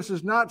 that this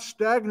is not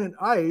stagnant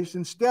ice.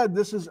 Instead,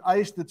 this is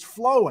ice that's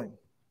flowing.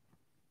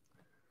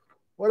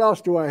 What else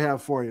do I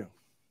have for you?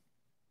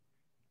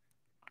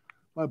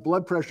 My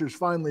blood pressure is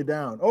finally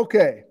down.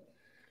 Okay,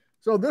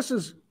 so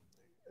this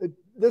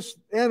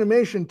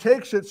animation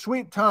takes its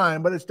sweet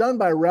time, but it's done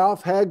by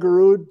Ralph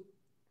Hagerud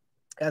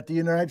at the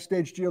United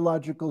States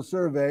Geological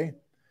Survey.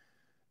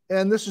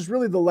 And this is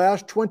really the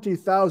last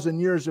 20,000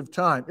 years of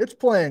time. It's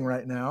playing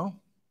right now.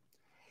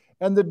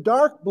 And the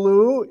dark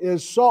blue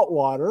is salt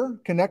water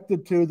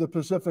connected to the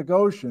Pacific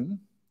Ocean.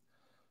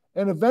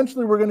 And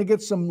eventually we're going to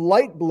get some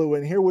light blue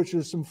in here, which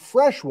is some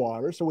fresh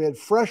water. So we had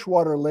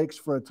freshwater lakes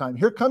for a time.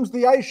 Here comes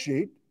the ice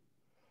sheet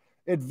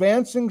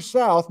advancing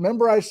south.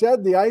 Remember I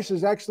said the ice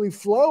is actually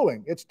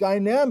flowing. It's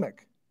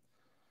dynamic.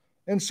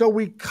 And so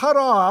we cut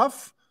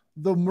off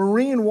the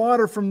marine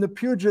water from the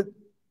Puget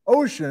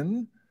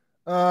Ocean,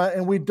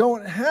 and we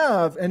don't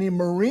have any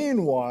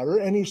marine water,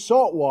 any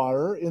salt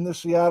water in the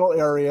Seattle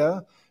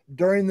area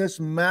during this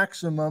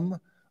maximum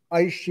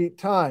ice sheet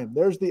time.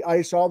 There's the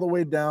ice all the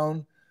way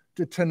down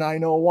to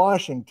Tenino,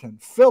 Washington,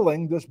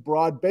 filling this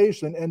broad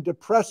basin and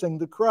depressing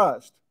the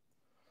crust.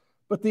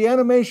 But the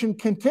animation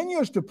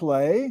continues to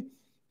play,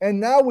 and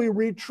now we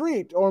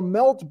retreat or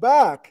melt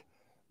back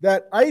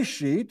that ice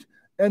sheet,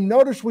 and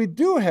notice we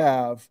do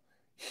have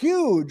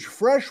huge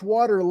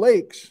freshwater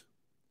lakes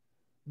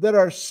that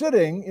are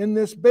sitting in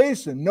this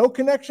basin. No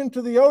connection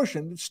to the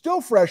ocean. It's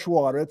still fresh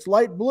water. It's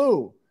light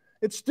blue.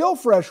 It's still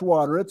fresh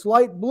water. It's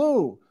light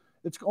blue.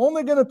 It's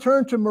only going to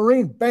turn to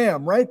marine.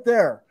 Bam, right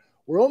there.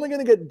 We're only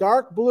going to get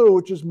dark blue,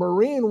 which is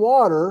marine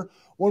water,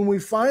 when we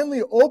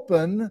finally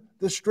open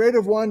the Strait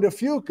of Juan de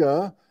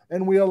Fuca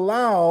and we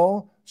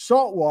allow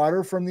salt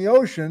water from the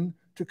ocean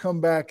to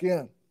come back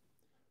in.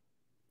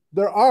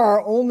 There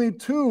are only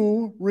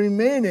two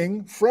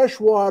remaining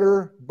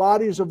freshwater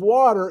bodies of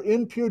water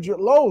in Puget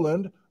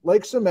Lowland,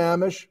 Lake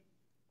Sammamish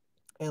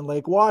and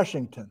Lake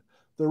Washington.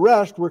 The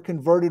rest were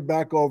converted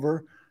back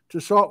over to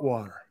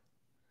saltwater.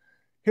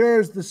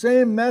 Here's the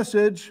same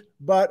message,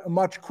 but a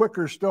much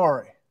quicker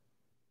story,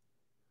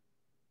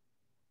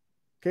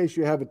 in case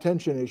you have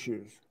attention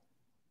issues.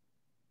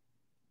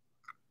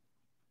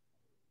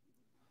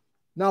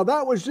 Now,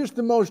 that was just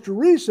the most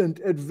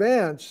recent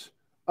advance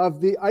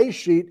of the ice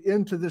sheet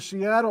into the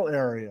Seattle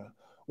area.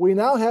 We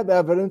now have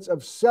evidence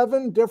of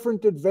 7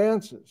 different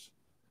advances.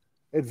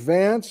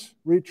 Advance,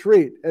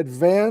 retreat,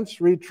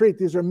 advance, retreat.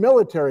 These are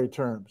military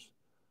terms.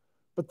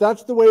 But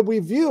that's the way we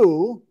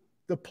view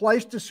the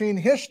Pleistocene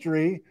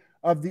history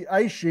of the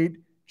ice sheet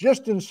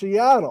just in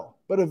Seattle.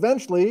 But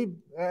eventually,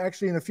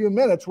 actually in a few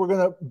minutes, we're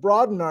going to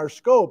broaden our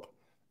scope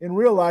and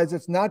realize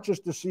it's not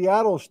just a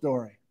Seattle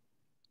story.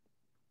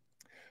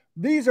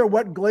 These are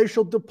what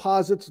glacial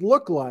deposits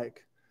look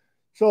like.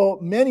 So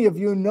many of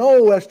you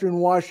know Western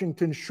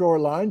Washington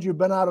shorelines. You've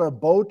been out on a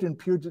boat in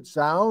Puget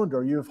Sound,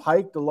 or you've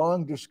hiked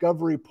along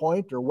Discovery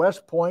Point or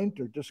West Point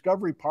or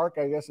Discovery Park,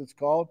 I guess it's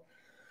called.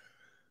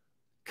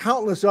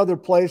 Countless other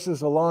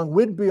places along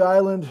Whidbey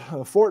Island,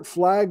 Fort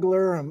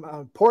Flagler,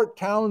 Port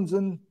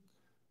Townsend.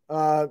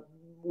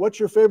 What's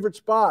your favorite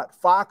spot?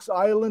 Fox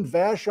Island,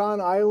 Vashon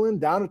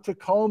Island, down at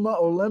Tacoma,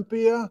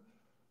 Olympia.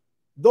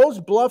 Those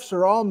bluffs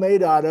are all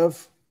made out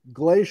of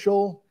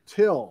glacial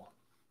till.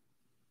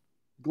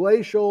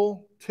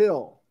 Glacial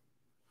till.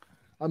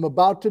 I'm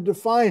about to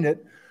define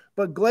it,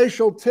 but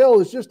glacial till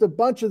is just a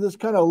bunch of this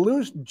kind of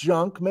loose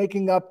junk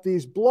making up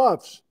these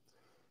bluffs.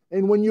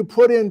 And when you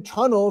put in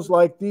tunnels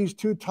like these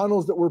 2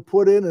 tunnels that were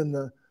put in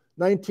the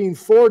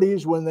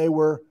 1940s when they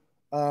were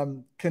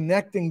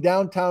connecting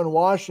downtown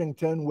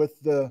Washington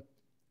with the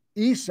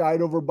east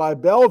side over by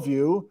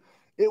Bellevue,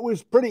 it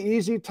was pretty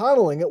easy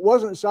tunneling. It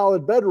wasn't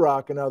solid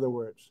bedrock, in other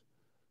words.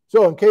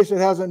 So in case it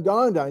hasn't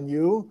dawned on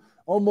you,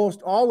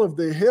 almost all of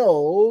the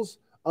hills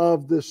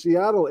of the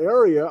Seattle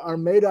area are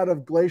made out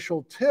of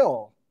glacial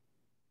till,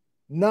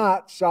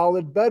 not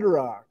solid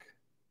bedrock.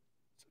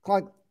 It's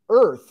like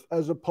earth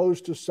as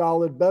opposed to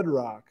solid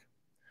bedrock.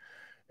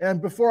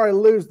 And before I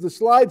lose the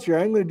slides here,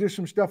 I'm going to do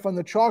some stuff on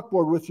the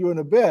chalkboard with you in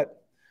a bit.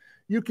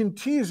 You can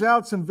tease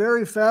out some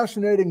very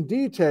fascinating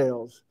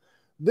details.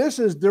 This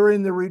is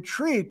during the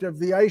retreat of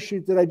the ice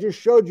sheet that I just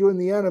showed you in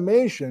the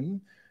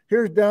animation.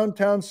 Here's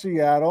downtown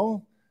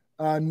Seattle.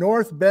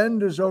 North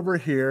Bend is over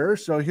here.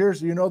 So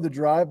here's, you know, the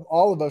drive.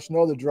 All of us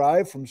know the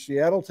drive from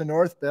Seattle to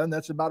North Bend.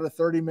 That's about a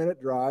 30-minute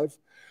drive.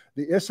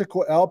 The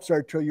Issaquah Alps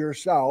are to your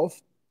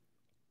south.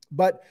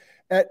 But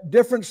at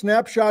different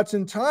snapshots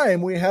in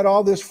time, we had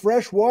all this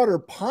fresh water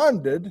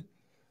ponded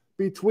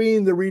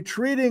between the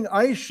retreating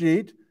ice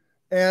sheet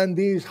and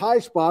these high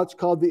spots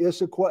called the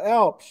Issaquah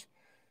Alps.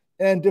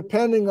 And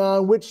depending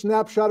on which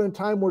snapshot in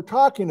time we're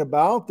talking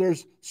about,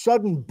 there's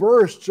sudden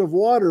bursts of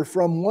water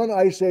from one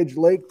ice age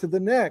lake to the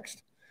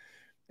next.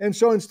 And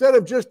so instead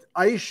of just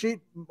ice sheet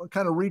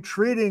kind of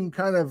retreating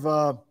kind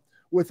of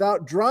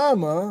without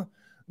drama,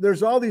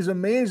 there's all these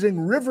amazing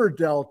river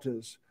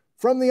deltas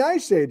from the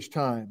ice age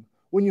time,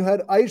 when you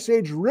had ice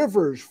age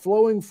rivers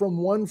flowing from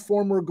one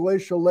former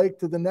glacial lake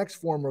to the next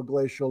former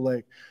glacial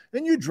lake.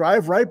 And you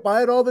drive right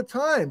by it all the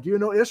time. Do you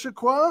know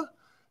Issaquah?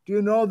 Do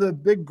you know the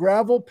big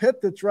gravel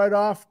pit that's right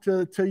off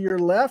to your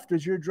left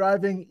as you're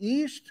driving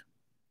east?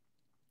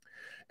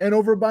 And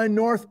over by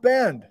North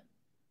Bend.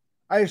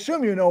 I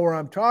assume you know where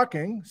I'm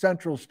talking,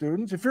 Central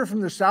students. If you're from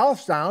the South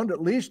Sound,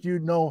 at least you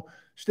know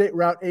State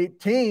Route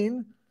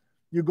 18.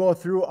 You go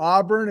through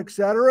Auburn,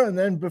 etc., and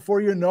then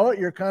before you know it,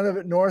 you're kind of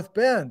at North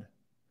Bend.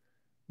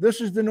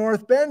 This is the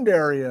North Bend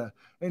area.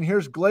 And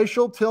here's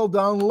Glacial Till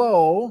down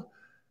low.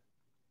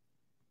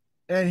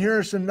 And here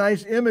are some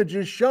nice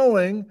images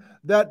showing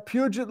that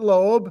Puget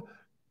Lobe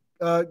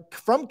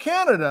from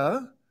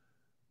Canada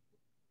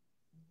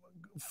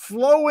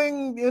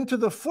flowing into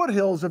the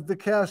foothills of the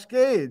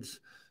Cascades.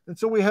 And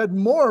so we had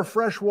more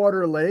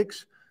freshwater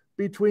lakes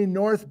between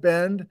North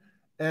Bend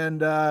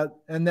and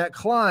that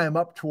climb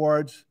up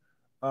towards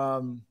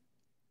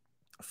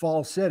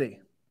Fall City.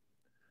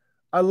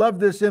 I love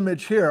this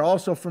image here,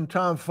 also from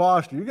Tom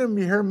Foster. You're going to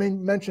be hearing me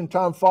mention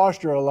Tom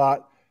Foster a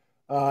lot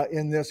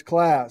in this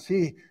class.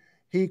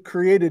 He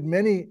created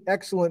many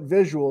excellent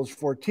visuals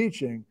for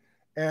teaching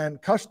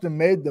and custom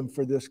made them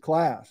for this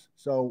class.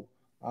 So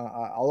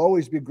I'll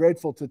always be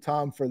grateful to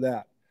Tom for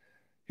that.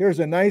 Here's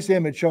a nice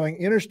image showing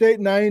Interstate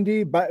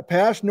 90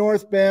 past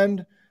North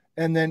Bend,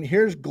 and then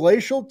here's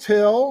Glacial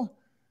Till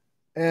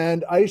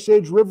and Ice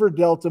Age River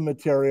Delta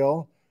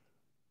material.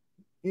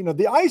 You know,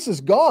 the ice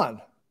is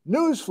gone.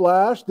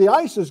 Newsflash, the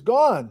ice is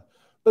gone,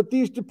 but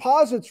these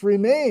deposits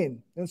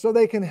remain, and so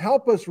they can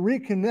help us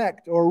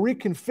reconnect or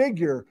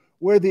reconfigure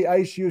where the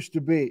ice used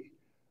to be.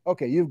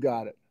 Okay, you've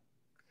got it.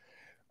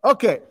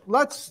 Okay,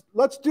 let's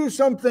do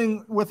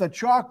something with a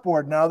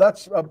chalkboard now.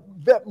 That's a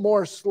bit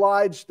more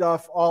slide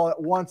stuff all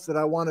at once that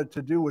I wanted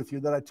to do with you,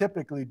 that I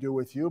typically do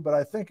with you, but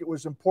I think it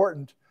was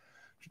important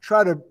to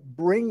try to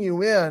bring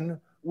you in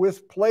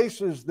with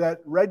places that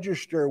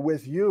register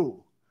with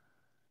you.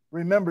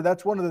 Remember,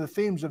 that's one of the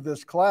themes of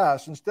this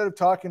class. Instead of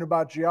talking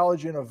about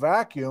geology in a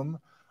vacuum,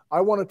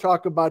 I want to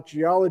talk about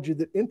geology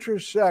that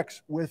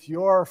intersects with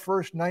your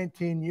first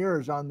 19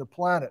 years on the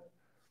planet.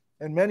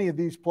 And many of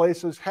these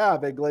places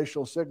have a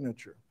glacial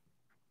signature.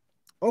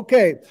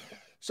 Okay,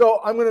 so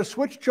I'm going to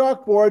switch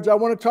chalkboards. I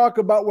want to talk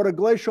about what a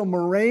glacial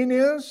moraine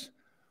is,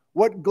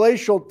 what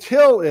glacial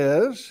till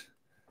is,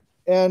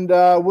 and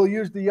we'll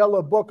use the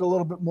yellow book a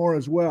little bit more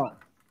as well.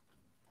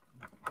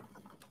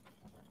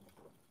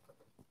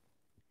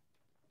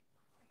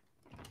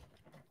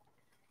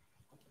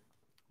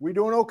 We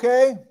doing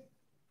okay?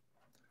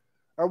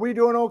 Are we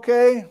doing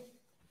okay?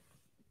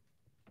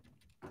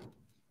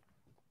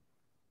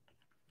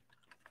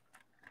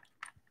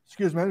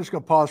 Excuse me, I'm just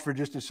going to pause for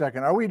just a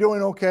second. Are we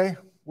doing okay?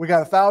 We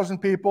got 1,000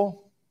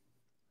 people.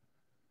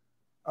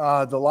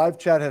 The live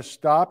chat has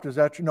stopped. Is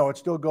that true? No, it's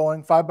still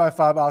going. 5 by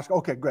 5 Oscar.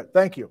 Okay, good.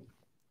 Thank you.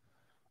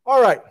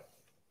 All right.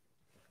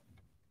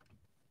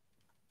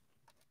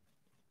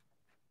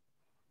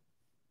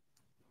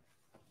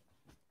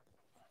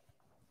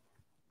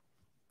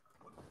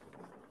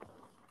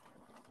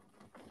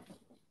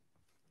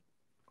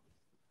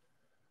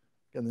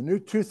 And the new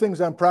two things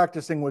I'm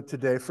practicing with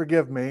today,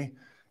 forgive me,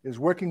 is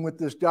working with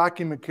this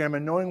document camera,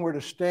 knowing where to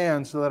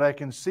stand so that I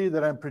can see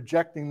that I'm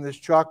projecting this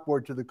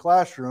chalkboard to the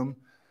classroom,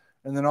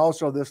 and then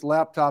also this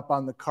laptop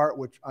on the cart,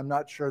 which I'm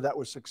not sure that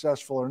was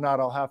successful or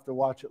not. I'll have to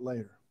watch it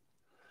later.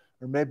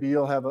 Or maybe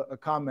you'll have a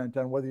comment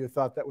on whether you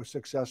thought that was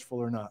successful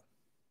or not.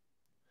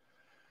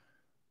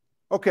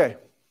 Okay.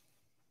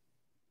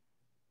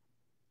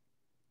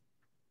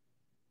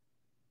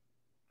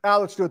 Now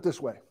let's do it this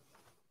way.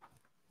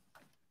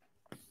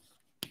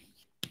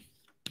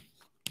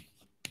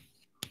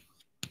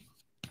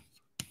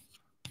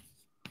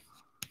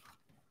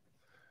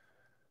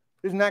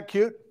 Isn't that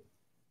cute?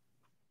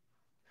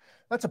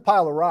 That's a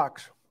pile of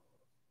rocks.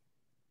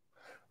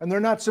 And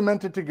they're not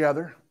cemented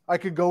together. I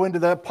could go into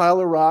that pile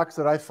of rocks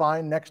that I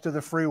find next to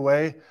the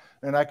freeway,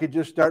 and I could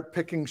just start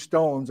picking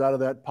stones out of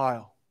that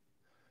pile.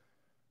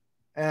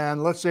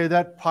 And let's say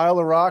that pile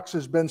of rocks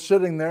has been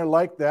sitting there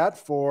like that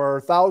for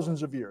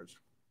thousands of years.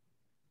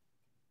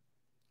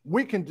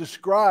 We can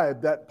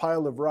describe that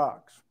pile of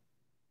rocks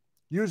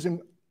using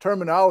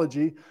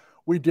terminology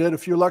we did a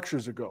few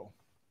lectures ago.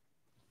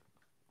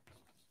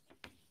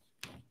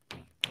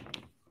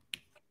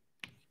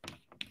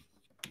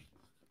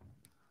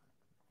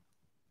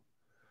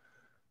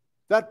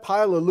 That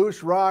pile of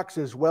loose rocks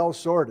is well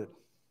sorted.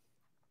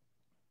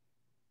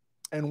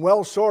 And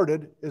well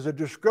sorted is a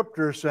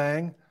descriptor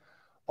saying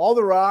all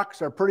the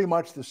rocks are pretty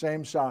much the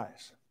same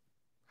size.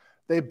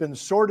 They've been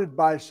sorted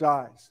by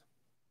size.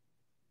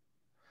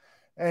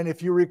 And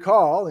if you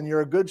recall, and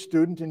you're a good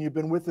student and you've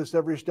been with us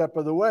every step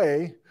of the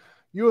way,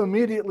 you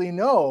immediately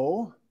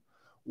know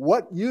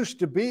what used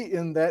to be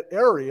in that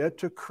area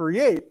to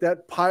create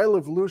that pile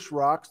of loose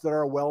rocks that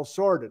are well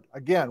sorted.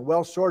 Again,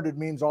 well sorted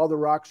means all the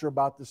rocks are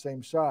about the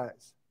same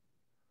size.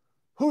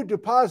 Who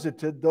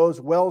deposited those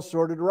well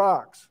sorted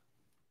rocks?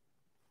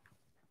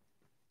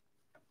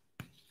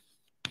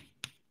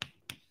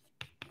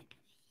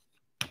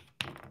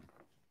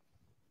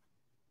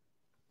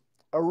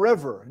 A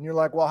river. And you're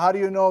like, well, how do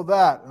you know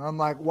that? And I'm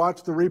like,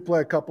 watch the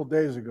replay a couple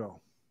days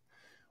ago.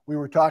 We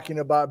were talking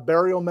about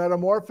burial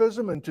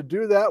metamorphism, and to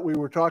do that, we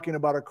were talking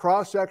about a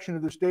cross-section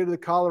of the state of the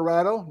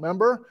Colorado,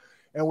 remember?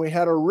 And we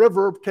had a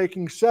river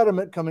taking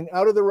sediment coming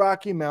out of the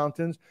Rocky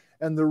Mountains,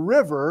 and the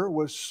river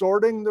was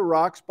sorting the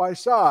rocks by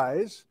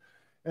size.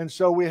 And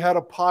so we had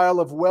a pile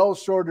of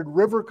well-sorted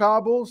river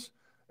cobbles,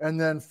 and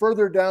then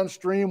further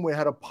downstream, we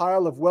had a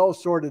pile of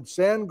well-sorted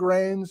sand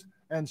grains,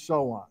 and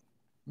so on.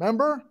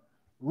 Remember?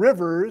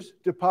 Rivers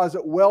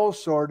deposit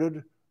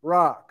well-sorted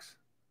rocks.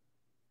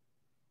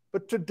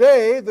 But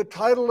today, the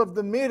title of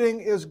the meeting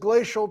is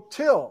Glacial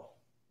Till.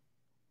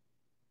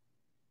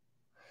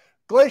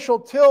 Glacial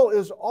Till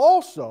is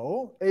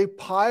also a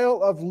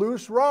pile of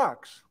loose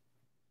rocks.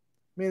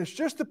 I mean, it's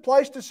just the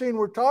Pleistocene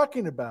we're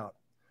talking about.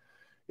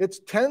 It's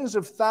tens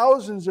of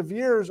thousands of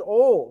years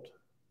old.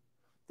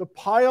 The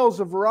piles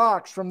of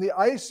rocks from the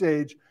Ice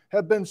Age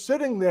have been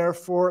sitting there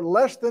for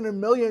less than 1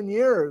 million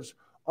years,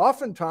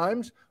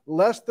 oftentimes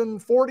less than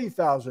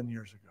 40,000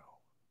 years ago.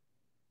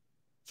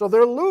 So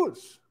they're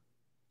loose,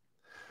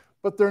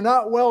 but they're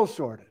not well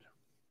sorted.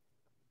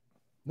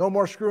 No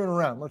more screwing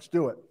around. Let's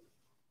do it.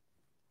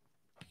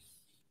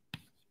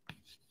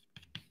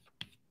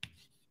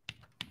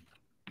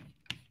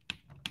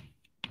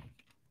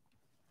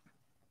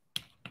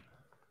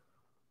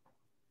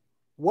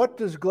 What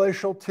does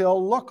glacial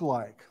till look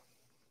like?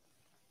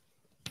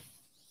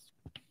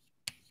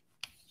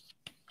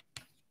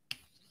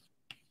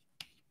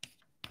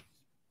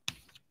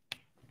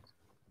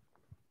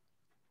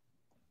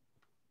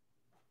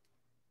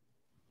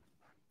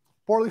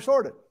 Poorly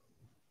sorted.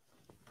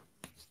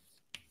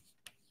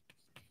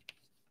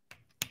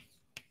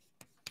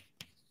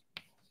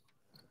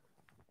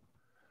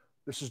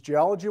 This is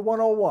Geology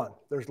 101.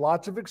 There's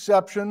lots of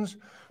exceptions.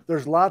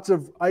 There's lots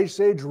of Ice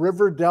Age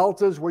river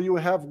deltas where you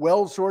have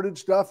well-sorted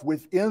stuff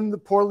within the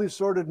poorly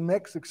sorted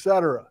mix,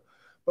 etc.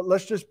 But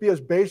let's just be as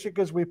basic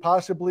as we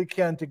possibly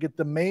can to get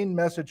the main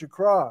message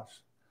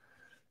across.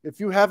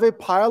 If you have a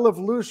pile of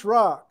loose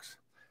rocks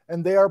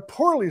and they are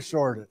poorly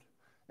sorted,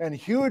 and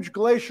huge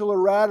glacial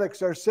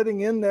erratics are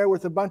sitting in there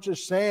with a bunch of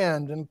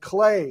sand and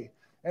clay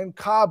and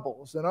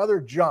cobbles and other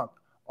junk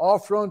all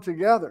thrown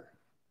together,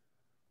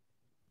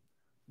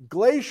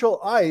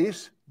 glacial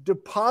ice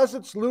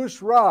deposits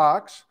loose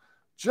rocks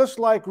just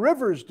like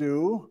rivers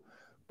do,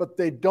 but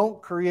they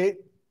don't create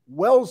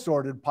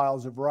well-sorted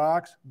piles of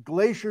rocks.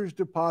 Glaciers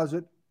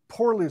deposit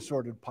poorly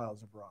sorted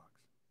piles of rocks.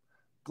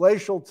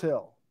 Glacial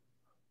till,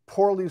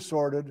 poorly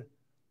sorted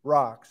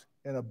rocks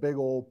in a big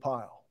old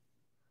pile.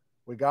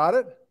 We got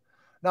it?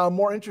 Now, a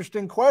more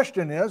interesting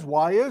question is,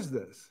 why is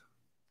this?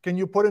 Can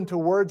you put into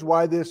words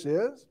why this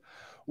is?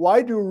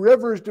 Why do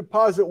rivers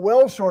deposit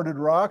well-sorted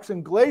rocks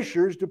and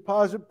glaciers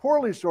deposit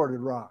poorly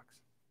sorted rocks?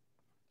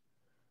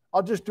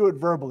 I'll just do it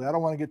verbally. I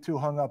don't want to get too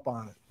hung up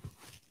on it.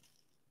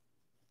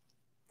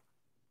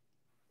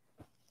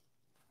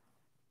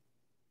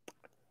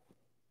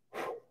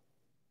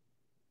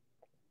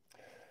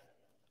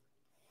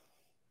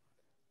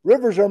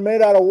 Rivers are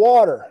made out of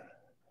water.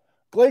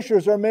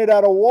 Glaciers are made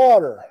out of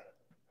water.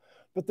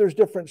 But there's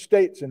different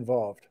states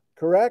involved,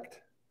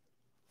 correct?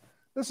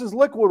 This is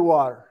liquid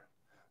water.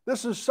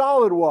 This is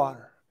solid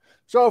water.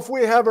 So if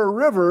we have a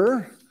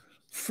river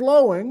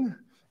flowing,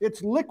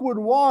 it's liquid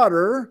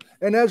water,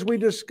 and as we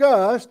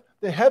discussed,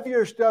 the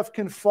heavier stuff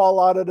can fall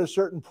out at a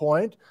certain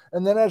point,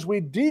 and then as we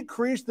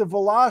decrease the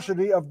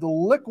velocity of the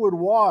liquid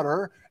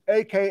water,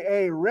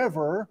 aka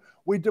river,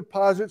 we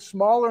deposit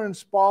smaller and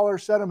smaller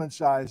sediment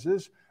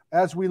sizes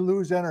as we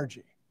lose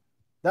energy.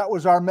 That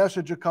was our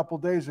message a couple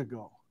days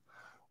ago.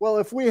 Well,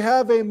 if we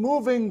have a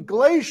moving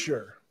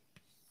glacier,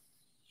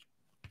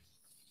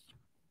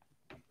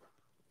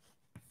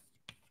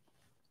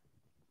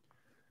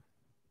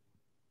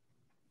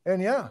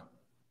 and yeah,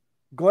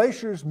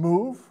 glaciers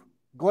move,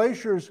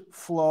 glaciers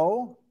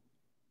flow.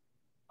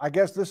 I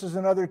guess this is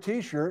another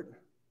t-shirt.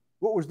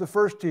 What was the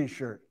first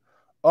t-shirt?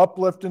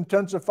 Uplift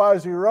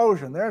intensifies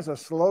erosion. There's a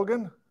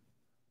slogan.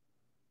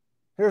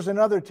 Here's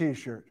another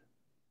t-shirt.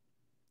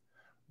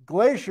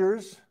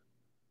 Glaciers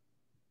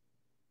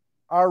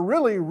are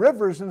really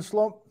rivers in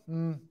slow,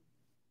 too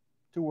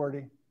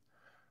wordy.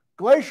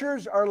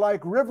 Glaciers are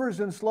like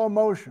rivers in slow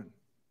motion.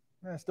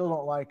 I still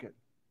don't like it.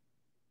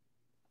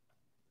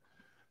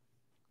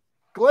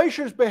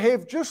 Glaciers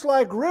behave just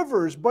like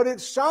rivers, but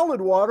it's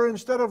solid water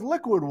instead of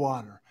liquid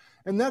water.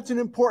 And that's an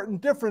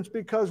important difference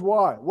because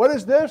why? What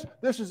is this?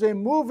 This is a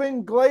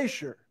moving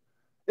glacier.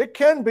 It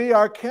can be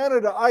our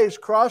Canada ice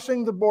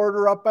crossing the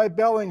border up by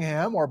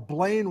Bellingham or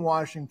Blaine,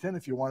 Washington,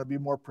 if you want to be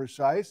more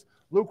precise.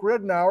 Luke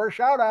Ridenour,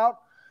 shout out.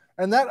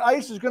 And that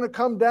ice is going to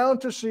come down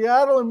to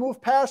Seattle and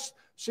move past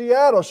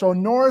Seattle, so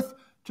north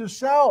to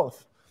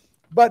south.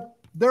 But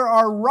there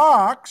are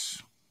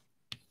rocks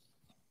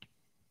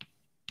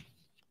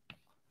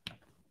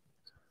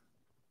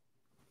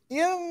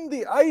in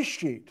the ice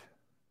sheet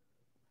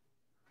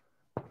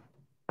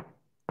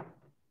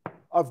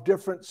of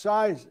different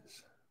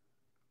sizes.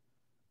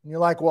 And you're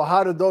like, well,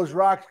 how did those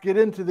rocks get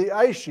into the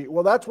ice sheet?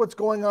 Well, that's what's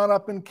going on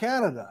up in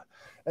Canada.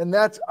 And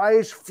that's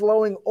ice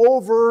flowing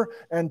over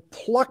and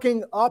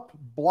plucking up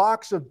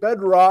blocks of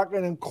bedrock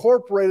and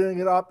incorporating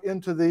it up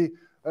into the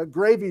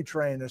gravy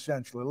train,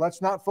 essentially.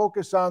 Let's not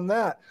focus on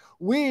that.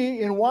 We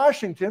in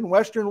Washington,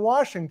 Western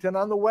Washington,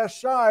 on the west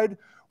side,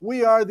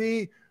 we are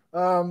the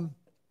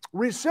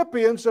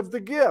recipients of the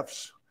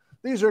gifts.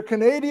 These are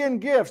Canadian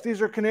gifts.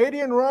 These are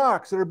Canadian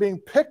rocks that are being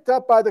picked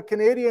up by the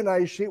Canadian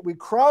ice sheet. We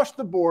cross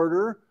the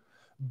border.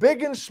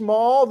 Big and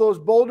small, those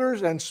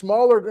boulders and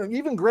smaller,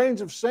 even grains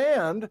of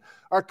sand,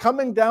 are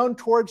coming down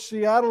towards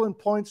Seattle and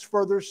points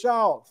further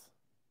south.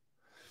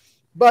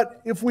 But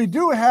if we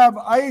do have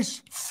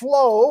ice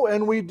flow,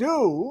 and we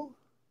do,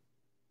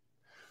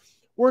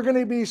 we're going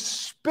to be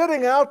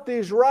spitting out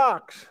these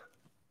rocks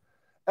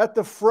at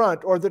the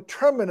front or the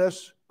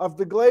terminus of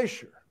the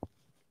glacier.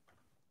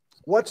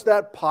 What's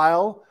that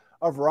pile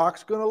of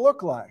rocks going to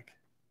look like?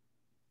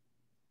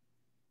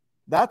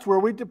 That's where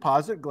we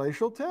deposit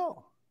glacial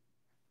till.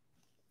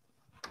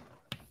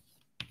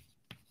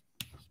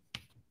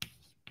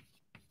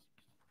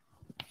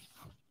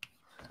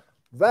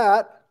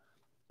 That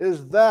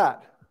is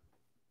that.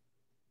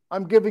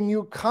 I'm giving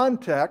you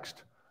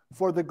context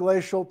for the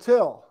glacial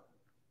till.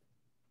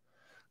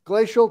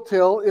 Glacial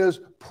till is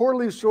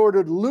poorly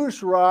sorted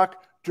loose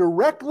rock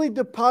directly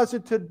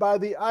deposited by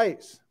the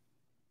ice.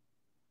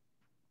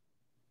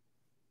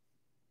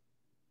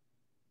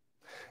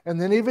 And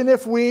then even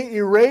if we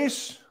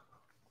erase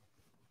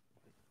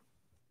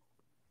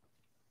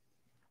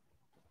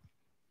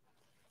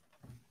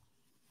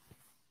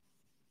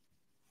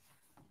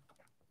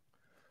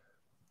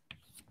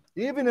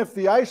even if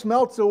the ice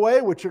melts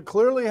away, which it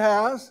clearly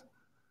has,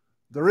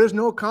 there is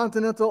no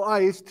continental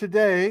ice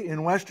today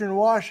in Western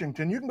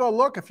Washington. You can go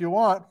look if you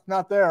want, it's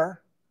not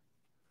there.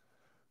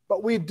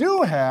 But we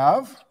do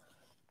have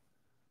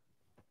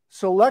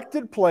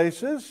selected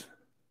places,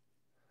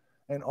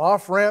 an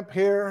off-ramp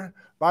here,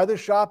 by the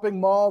shopping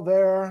mall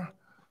there,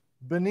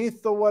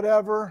 beneath the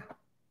whatever,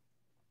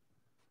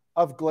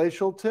 of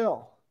glacial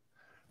till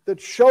that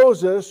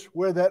shows us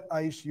where that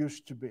ice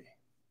used to be.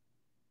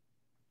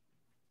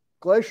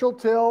 Glacial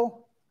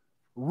till,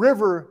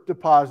 river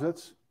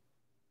deposits,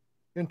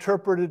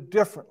 interpreted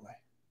differently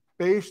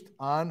based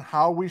on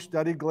how we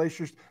study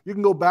glaciers. You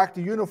can go back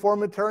to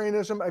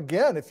uniformitarianism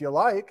again if you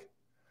like.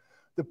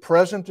 The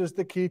present is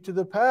the key to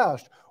the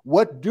past.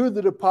 What do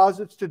the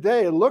deposits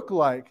today look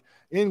like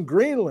in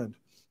Greenland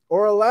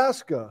or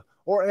Alaska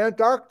or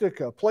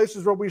Antarctica,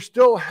 places where we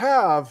still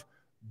have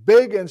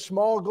big and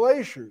small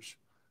glaciers?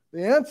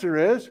 The answer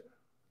is,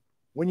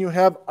 when you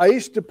have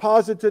ice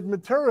deposited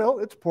material,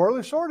 it's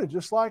poorly sorted,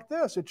 just like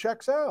this. It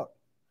checks out.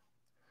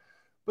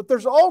 But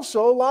there's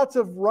also lots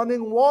of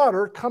running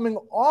water coming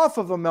off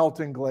of a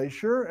melting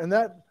glacier, and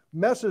that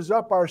messes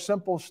up our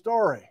simple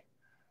story.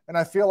 And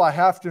I feel I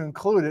have to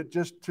include it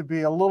just to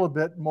be a little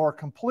bit more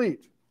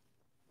complete.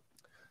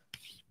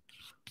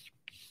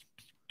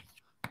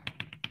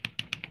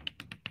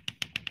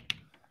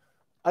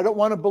 I don't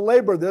want to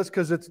belabor this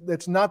because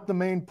it's not the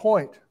main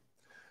point.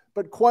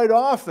 But quite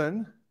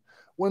often,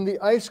 when the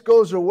ice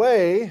goes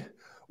away,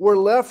 we're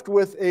left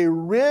with a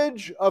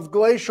ridge of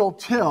glacial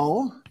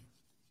till.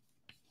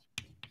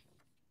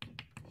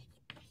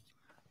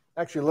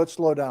 Actually, let's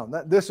slow down.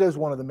 This is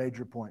one of the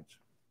major points.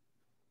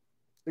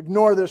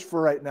 Ignore this for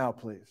right now,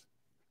 please.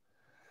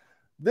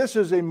 This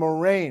is a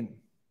moraine.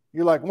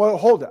 You're like, well,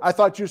 hold it. I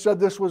thought you said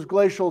this was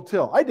glacial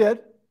till. I did.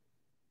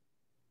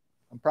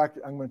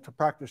 I'm going to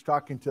practice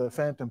talking to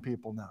phantom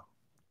people now.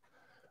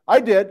 I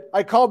did.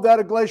 I called that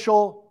a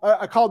glacial,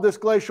 I called this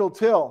glacial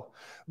till.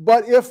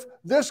 But if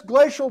this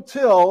glacial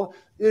till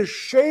is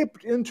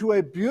shaped into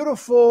a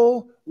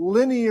beautiful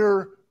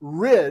linear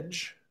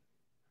ridge,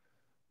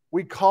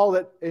 we call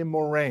it a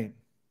moraine.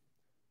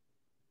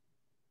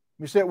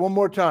 Let me say it one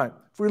more time.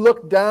 If we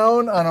look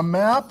down on a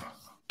map,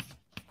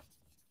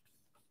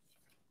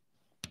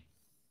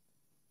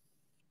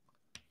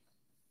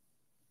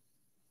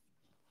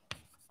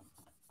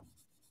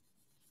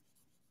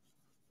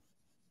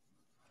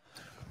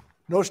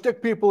 no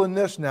stick people in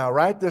this now,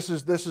 right? This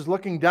is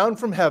looking down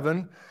from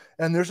heaven,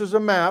 and this is a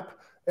map,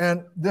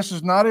 and this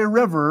is not a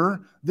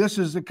river. This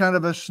is a kind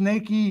of a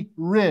snaky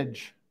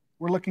ridge.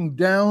 We're looking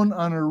down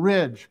on a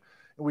ridge.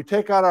 And we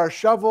take out our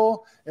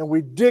shovel, and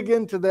we dig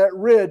into that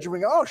ridge, and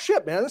we go, oh,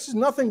 shit, man, this is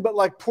nothing but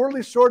like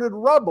poorly sorted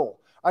rubble.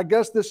 I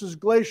guess this is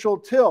glacial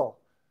till.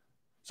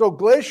 So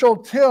glacial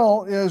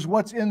till is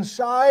what's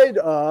inside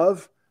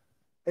of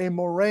a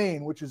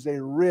moraine, which is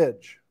a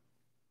ridge.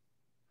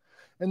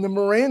 And the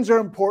moraines are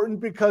important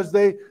because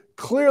they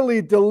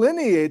clearly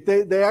delineate.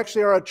 They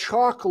actually are a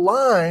chalk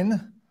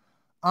line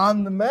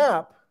on the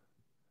map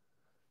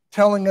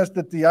telling us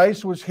that the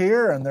ice was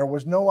here and there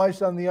was no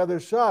ice on the other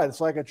side.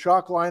 It's like a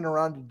chalk line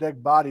around a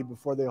dead body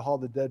before they haul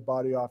the dead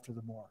body off to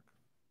the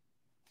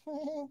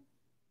morgue.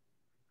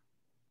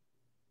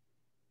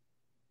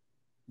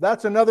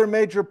 That's another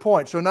major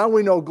point. So now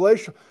we know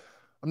glacial.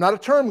 I'm not a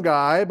term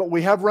guy, but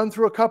we have run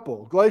through a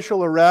couple.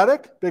 Glacial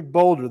erratic, big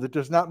boulder that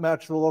does not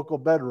match the local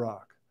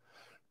bedrock.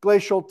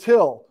 Glacial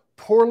till,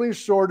 poorly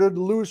sorted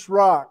loose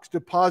rocks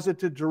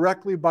deposited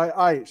directly by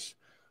ice.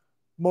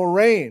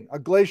 Moraine, a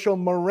glacial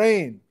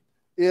moraine,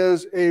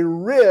 is a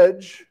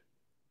ridge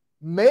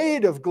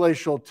made of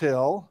glacial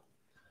till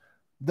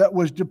that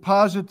was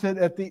deposited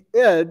at the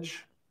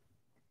edge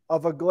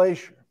of a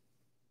glacier.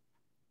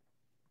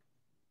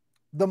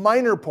 The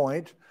minor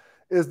point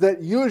is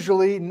that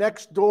usually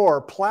next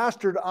door,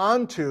 plastered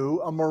onto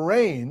a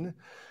moraine,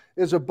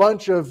 is a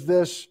bunch of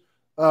this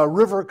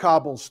river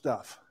cobble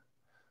stuff,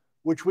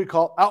 which we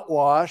call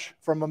outwash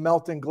from a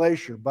melting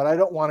glacier, but I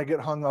don't want to get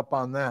hung up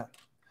on that.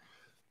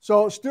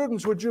 So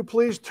students, would you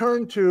please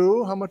turn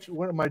to,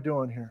 what am I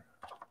doing here?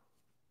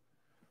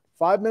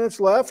 5 minutes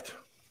left.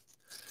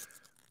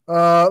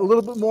 A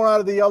little bit more out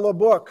of the yellow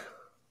book.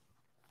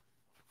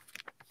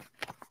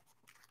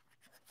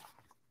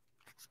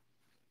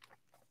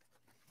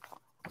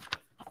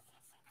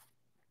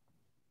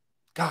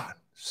 God,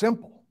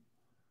 simple.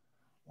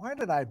 Why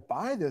did I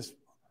buy this?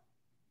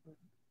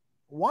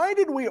 Why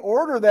did we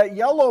order that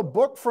yellow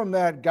book from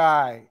that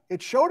guy?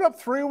 It showed up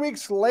 3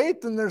 weeks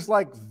late and there's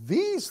like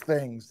these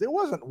things. It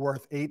wasn't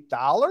worth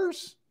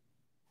 $8.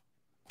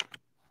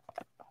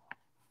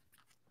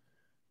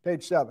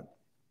 Page 7.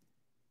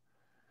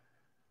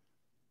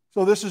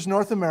 So this is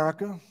North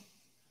America.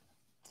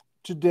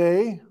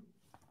 Today,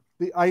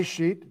 the ice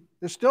sheet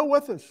is still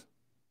with us.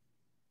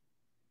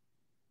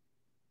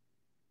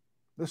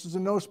 This is a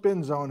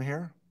no-spin zone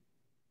here.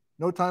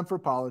 No time for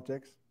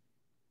politics.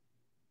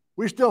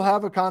 We still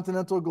have a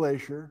continental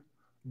glacier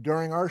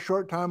during our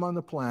short time on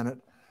the planet,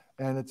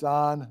 and it's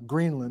on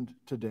Greenland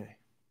today.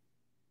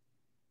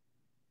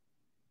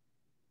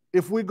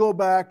 If we go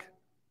back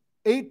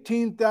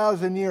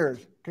 18,000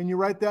 years, can you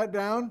write that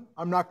down?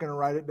 I'm not going to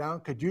write it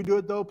down. Could you do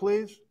it though,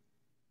 please?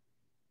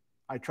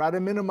 I try to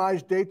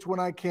minimize dates when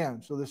I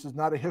can, so this is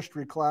not a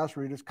history class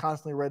where you're just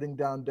constantly writing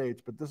down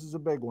dates, but this is a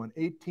big one,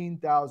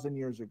 18,000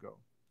 years ago.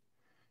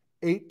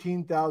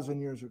 18,000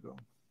 years ago.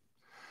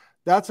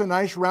 That's a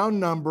nice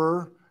round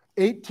number.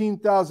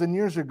 18,000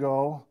 years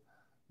ago,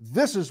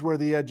 this is where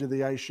the edge of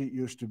the ice sheet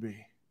used to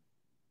be.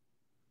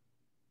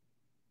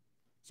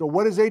 So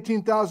what is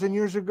 18,000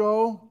 years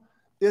ago?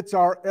 It's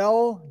our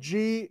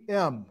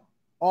LGM,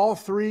 all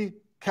three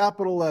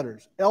capital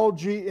letters,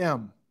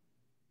 LGM,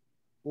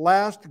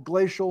 last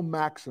glacial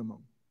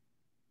maximum.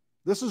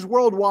 This is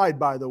worldwide,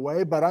 by the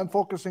way, but I'm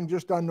focusing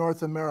just on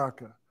North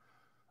America.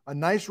 A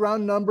nice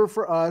round number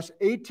for us,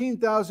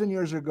 18,000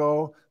 years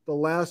ago, the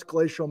last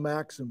glacial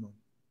maximum.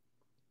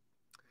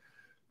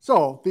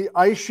 So the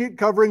ice sheet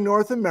covering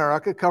North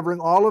America, covering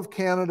all of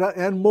Canada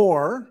and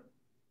more,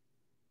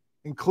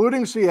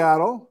 including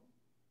Seattle,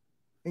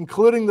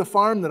 including the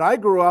farm that I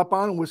grew up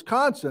on in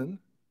Wisconsin,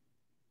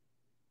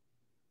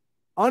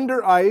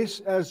 under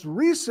ice as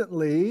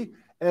recently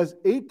as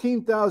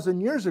 18,000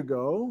 years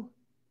ago.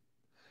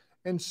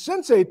 And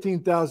since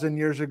 18,000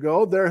 years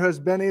ago, there has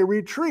been a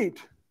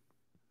retreat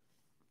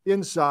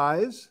in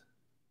size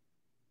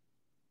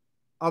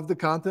of the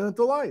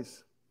continental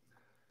ice.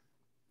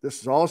 This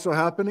is also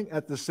happening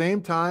at the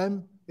same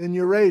time in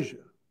Eurasia.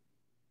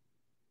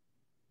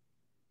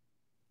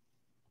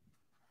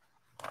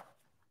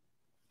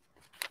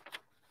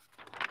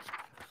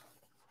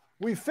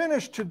 We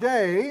finished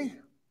today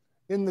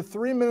in the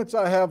 3 minutes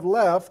I have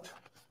left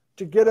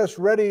to get us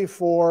ready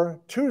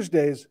for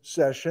Tuesday's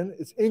session.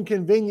 It's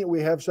inconvenient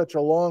we have such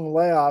a long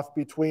layoff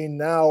between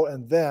now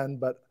and then,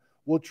 but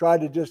we'll try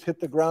to just hit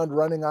the ground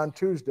running on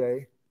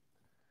Tuesday.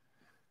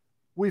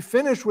 We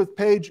finish with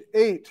page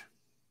 8,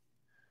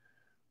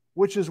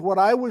 which is what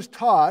I was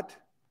taught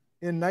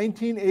in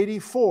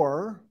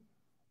 1984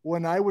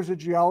 when I was a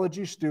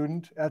geology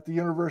student at the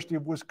University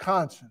of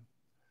Wisconsin.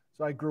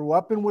 So I grew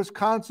up in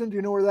Wisconsin. Do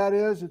you know where that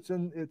is?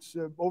 It's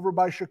over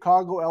by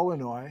Chicago,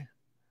 Illinois.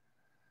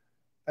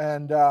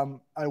 And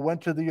I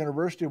went to the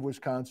University of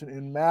Wisconsin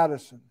in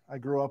Madison. I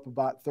grew up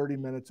about 30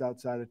 minutes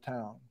outside of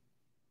town.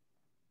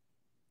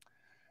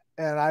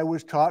 And I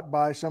was taught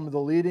by some of the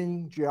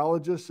leading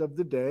geologists of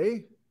the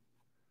day.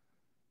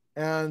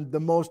 And the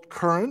most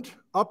current,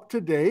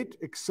 up-to-date,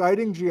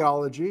 exciting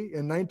geology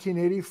in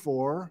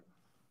 1984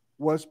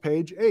 was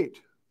page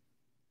 8.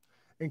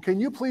 And can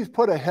you please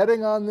put a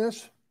heading on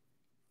this?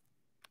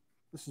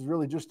 This is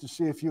really just to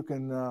see if you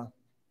can,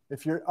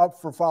 if you're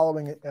up for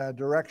following a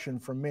direction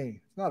from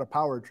me. It's not a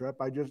power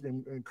trip. I just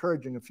am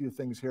encouraging a few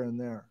things here and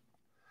there.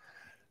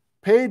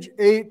 Page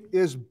 8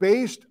 is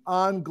based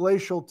on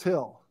glacial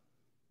till.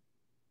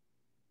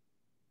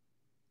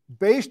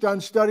 Based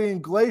on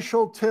studying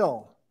glacial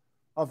till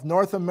of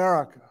North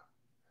America.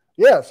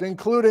 Yes,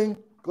 including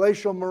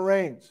glacial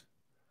moraines.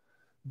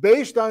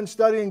 Based on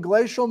studying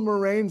glacial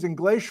moraines and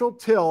glacial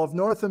till of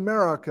North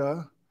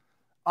America,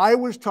 I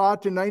was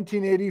taught in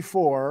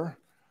 1984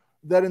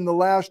 that in the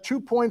last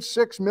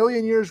 2.6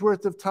 million years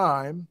worth of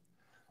time,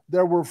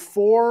 there were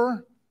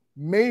 4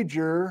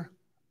 major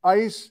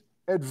ice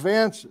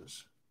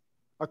advances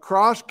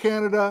across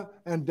Canada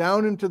and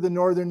down into the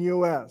northern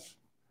US,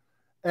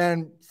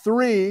 and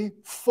 3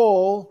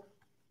 full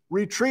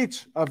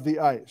retreats of the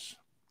ice.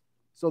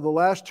 So the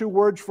last 2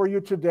 words for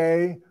you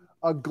today: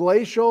 a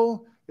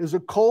glacial is a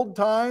cold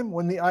time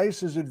when the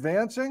ice is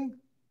advancing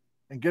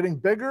and getting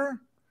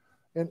bigger,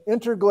 and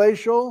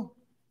interglacial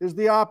is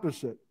the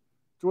opposite.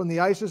 It's when the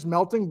ice is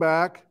melting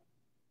back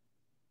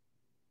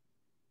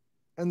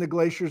and the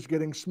glacier is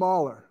getting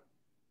smaller.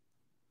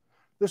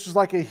 This is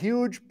like a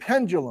huge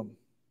pendulum.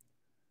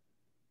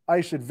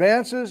 Ice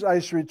advances,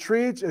 ice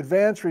retreats,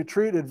 advance,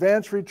 retreat,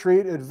 advance,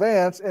 retreat,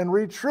 advance, and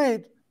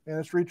retreat, and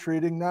it's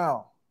retreating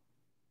now.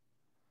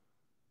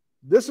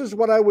 This is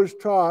what I was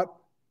taught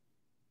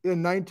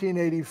in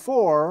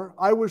 1984.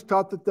 I was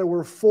taught that there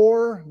were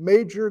 4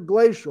 major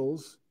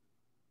glacials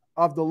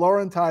of the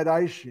Laurentide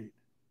ice sheet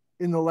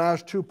in the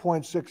last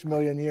 2.6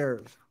 million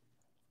years.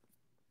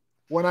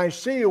 When I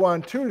see you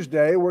on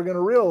Tuesday, we're going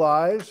to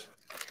realize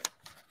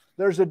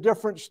there's a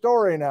different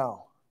story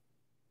now.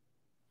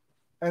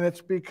 And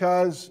it's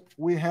because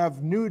we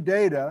have new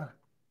data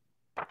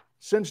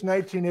since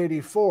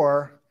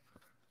 1984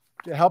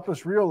 to help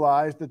us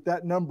realize that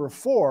that number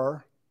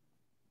 4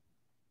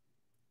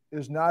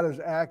 is not as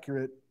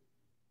accurate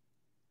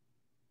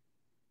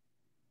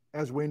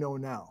as we know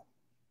now.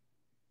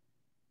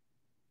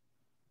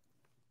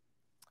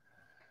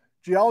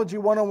 Geology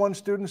 101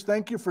 students,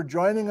 thank you for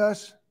joining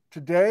us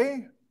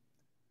today.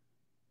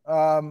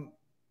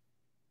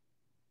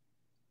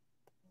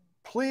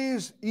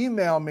 Please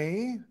email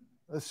me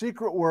the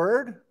secret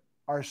word,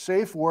 our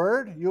safe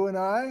word, you and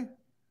I,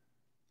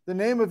 the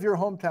name of your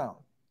hometown,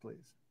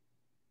 please.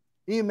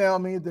 Email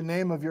me the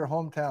name of your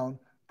hometown,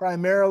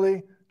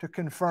 primarily to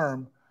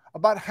confirm.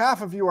 About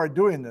half of you are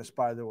doing this,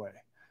 by the way,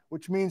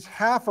 which means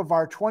half of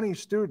our 20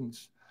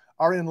 students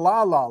are in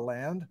La La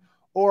Land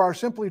or are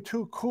simply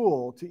too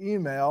cool to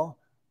email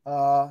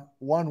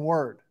one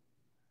word.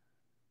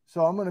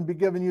 So I'm going to be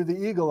giving you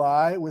the eagle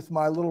eye with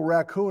my little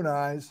raccoon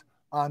eyes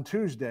on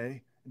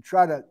Tuesday and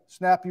try to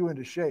snap you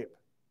into shape,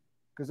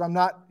 because I'm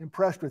not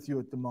impressed with you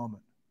at the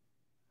moment.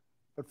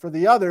 But for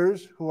the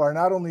others who are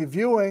not only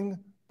viewing,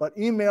 but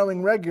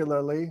emailing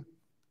regularly,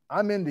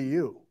 I'm into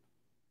you.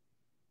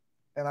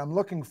 And I'm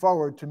looking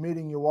forward to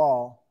meeting you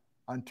all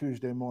on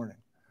Tuesday morning.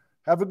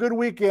 Have a good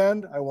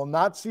weekend. I will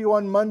not see you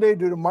on Monday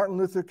due to Martin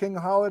Luther King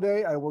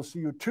holiday. I will see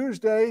you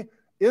Tuesday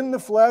in the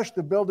flesh.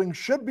 The building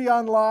should be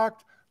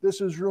unlocked. This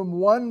is room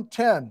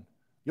 110.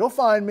 You'll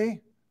find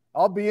me.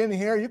 I'll be in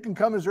here. You can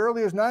come as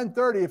early as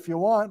 9:30 if you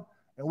want,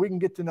 and we can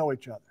get to know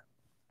each other.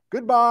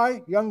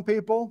 Goodbye, young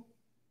people.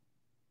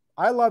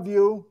 I love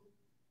you.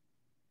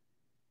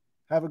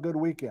 Have a good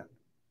weekend.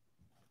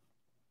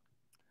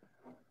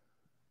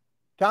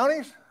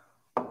 Townies,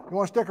 you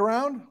want to stick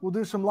around? We'll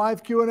do some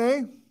live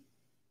Q&A.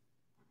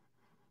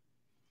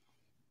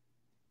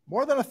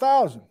 More than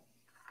 1,000.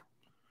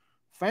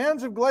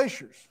 Fans of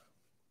glaciers.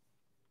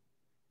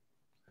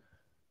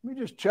 Let me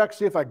just check,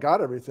 see if I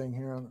got everything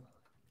here.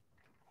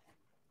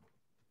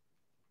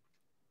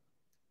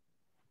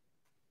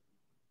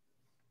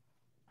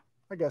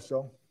 I guess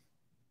so.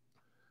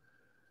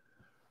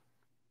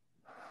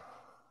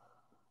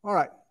 All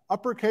right,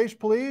 uppercase,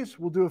 please.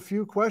 We'll do a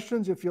few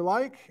questions if you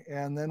like,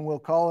 and then we'll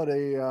call it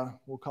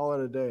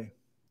a day.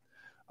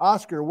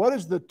 Oscar, what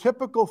is the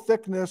typical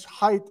thickness,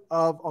 height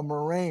of a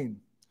moraine?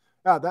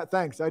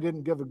 Thanks. I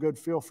didn't give a good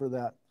feel for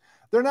that.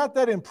 They're not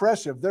that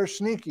impressive. They're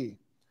sneaky.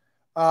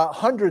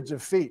 Hundreds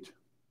of feet.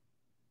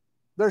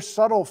 They're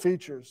subtle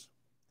features.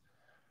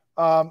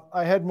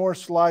 I had more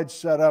slides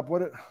set up.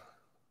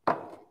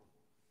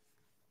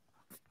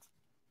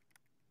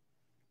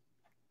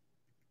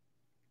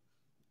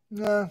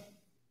 Nah.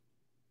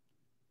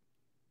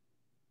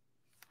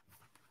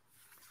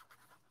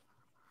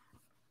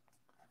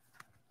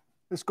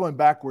 It's going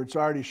backwards. So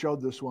I already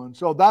showed this one.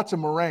 So that's a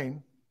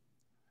moraine.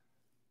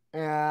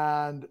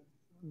 And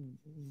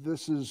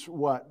this is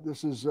what?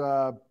 This is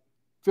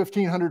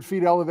 1,500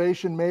 feet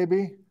elevation,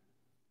 maybe.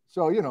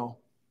 So, you know,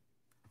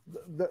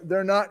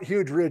 they're not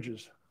huge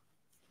ridges.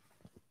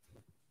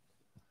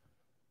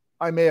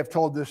 I may have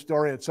told this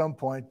story at some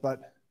point, but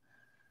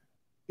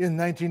in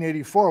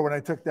 1984, when I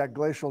took that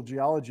glacial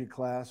geology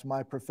class,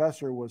 my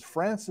professor was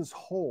Francis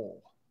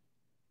Hole.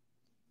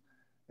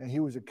 And he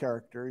was a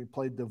character. He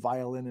played the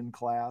violin in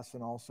class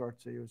and all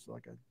sorts. He was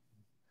like a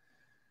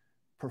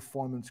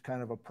performance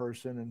kind of a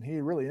person. And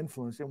he really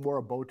influenced him. Wore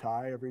a bow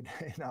tie every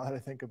day, now that I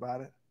think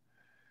about it.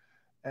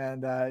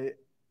 And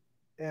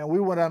we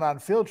went on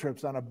field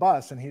trips on a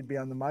bus, and he'd be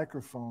on the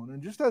microphone.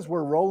 And just as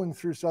we're rolling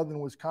through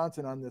southern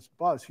Wisconsin on this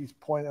bus, he's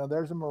pointing,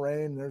 there's a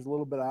moraine, there's a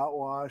little bit of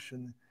outwash,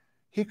 and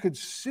he could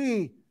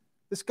see,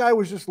 this guy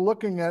was just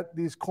looking at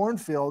these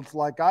cornfields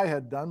like I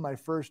had done my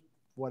first,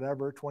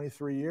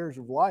 23 years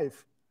of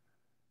life.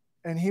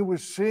 And he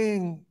was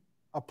seeing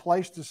a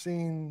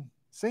Pleistocene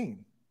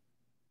scene.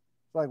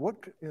 It's like,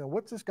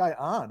 what's this guy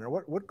on? Or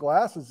what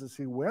glasses is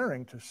he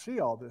wearing to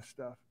see all this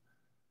stuff?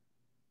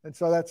 And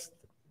so that's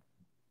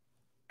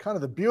kind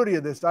of the beauty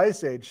of this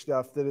Ice Age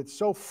stuff, that it's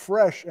so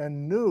fresh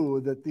and new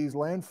that these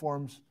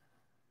landforms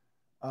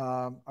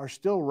are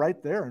still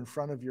right there in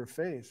front of your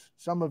face.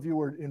 Some of you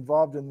were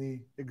involved in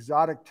the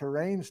exotic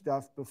terrain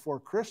stuff before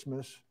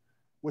Christmas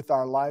with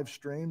our live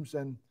streams,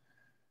 and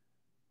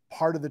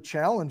part of the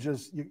challenge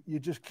is you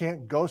just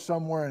can't go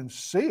somewhere and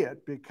see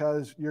it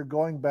because you're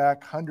going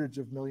back hundreds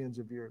of millions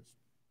of years.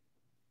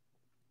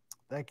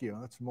 Thank you.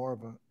 That's more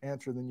of an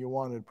answer than you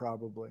wanted,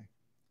 probably.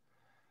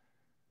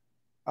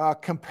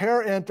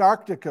 Compare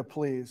Antarctica,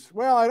 please.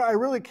 Well, I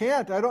really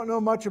can't. I don't know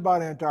much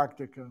about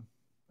Antarctica.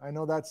 I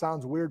know that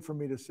sounds weird for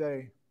me to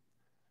say.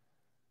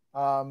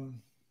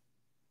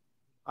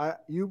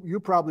 You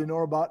probably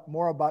know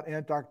more about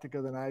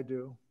Antarctica than I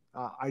do.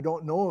 I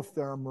don't know if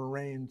there are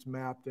moraines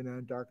mapped in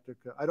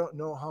Antarctica. I don't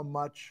know how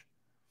much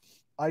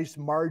ice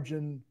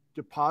margin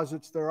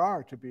deposits there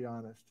are, to be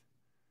honest.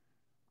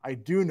 I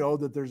do know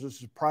that there's a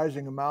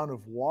surprising amount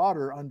of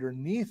water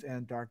underneath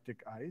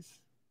Antarctic ice,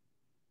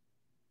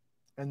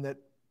 and that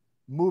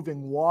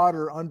moving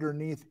water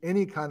underneath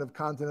any kind of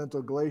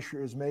continental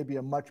glacier is maybe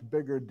a much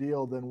bigger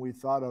deal than we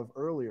thought of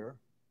earlier.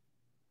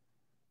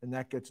 And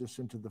that gets us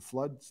into the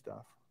flood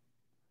stuff.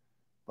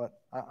 But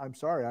I'm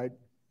sorry,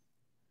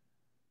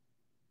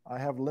 I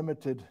have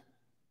limited.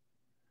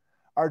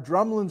 Are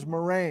drumlins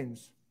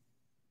moraines?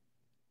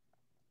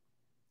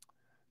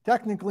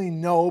 Technically,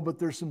 no, but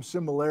there's some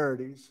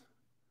similarities.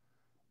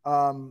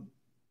 Again,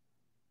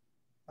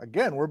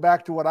 we're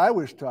back to what I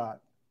was taught.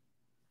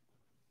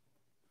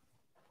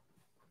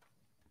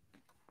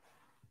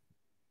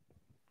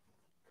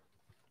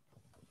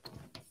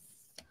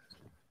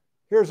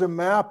 Here's a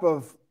map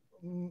of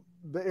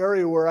the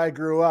area where I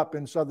grew up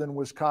in southern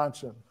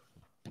Wisconsin.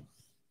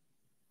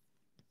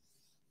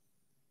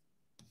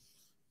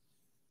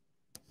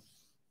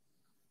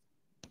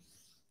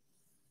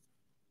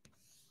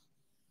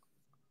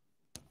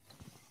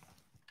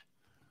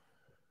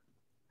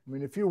 I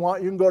mean, if you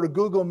want, you can go to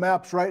Google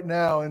Maps right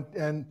now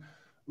and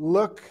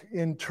look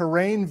in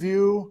terrain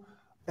view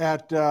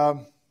at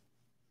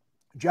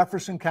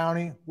Jefferson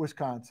County,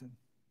 Wisconsin,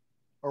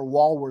 or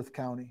Walworth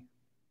County.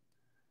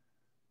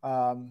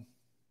 And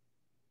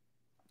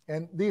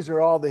these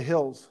are all the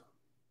hills.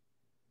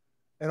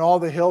 And all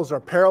the hills are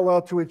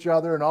parallel to each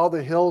other, and all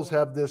the hills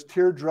have this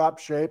teardrop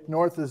shape.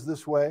 North is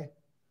this way.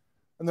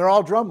 And they're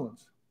all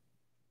drumlins.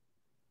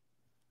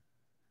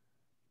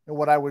 And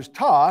what I was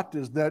taught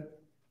is that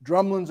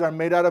drumlins are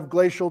made out of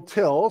glacial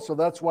till, so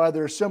that's why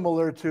they're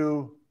similar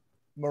to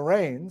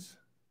moraines,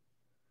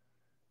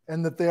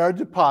 and that they are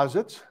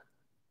deposits,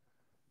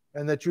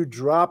 and that you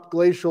drop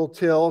glacial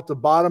till at the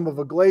bottom of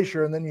a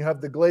glacier, and then you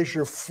have the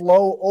glacier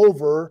flow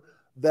over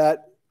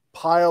that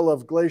pile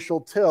of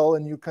glacial till,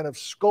 and you kind of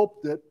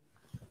sculpt it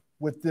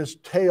with this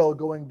tail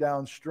going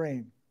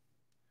downstream.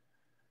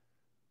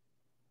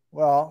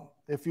 Well,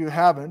 if you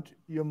haven't,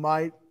 you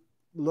might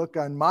look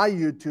on my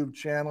YouTube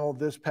channel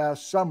this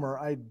past summer.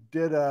 I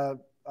did a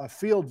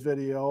field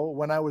video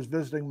when I was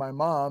visiting my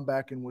mom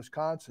back in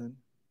Wisconsin,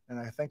 and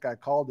I think I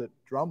called it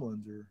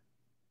drumlins, or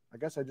I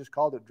guess I just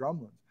called it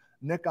drumlins.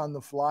 Nick on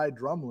the Fly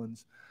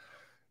drumlins.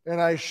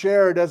 And I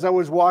shared as I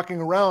was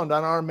walking around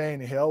on our main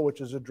hill,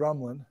 which is a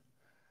drumlin,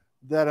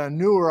 that a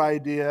newer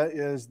idea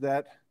is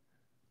that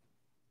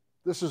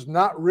this is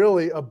not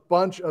really a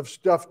bunch of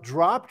stuff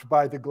dropped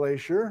by the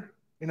glacier.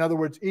 In other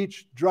words,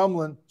 each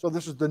drumlin, so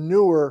this is the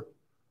newer,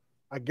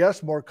 I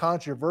guess, more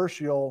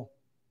controversial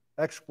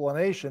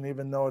explanation,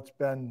 even though it's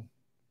been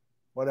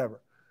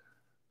whatever.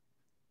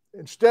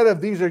 Instead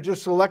of these are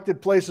just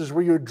selected places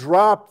where you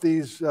drop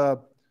these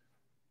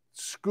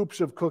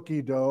scoops of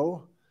cookie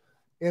dough,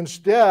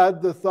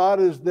 instead, the thought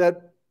is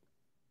that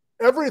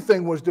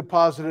everything was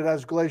deposited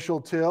as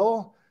glacial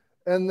till,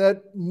 and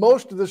that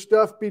most of the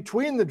stuff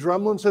between the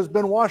drumlins has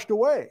been washed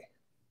away.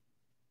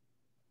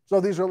 So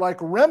these are like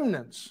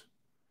remnants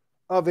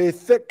of a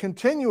thick,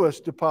 continuous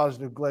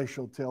deposit of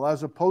glacial till,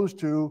 as opposed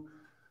to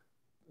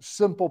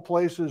simple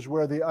places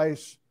where the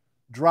ice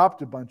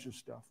dropped a bunch of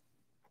stuff.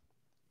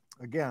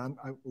 Again,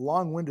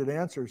 long-winded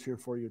answers here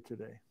for you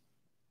today.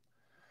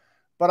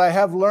 But I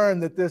have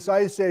learned that this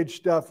Ice Age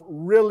stuff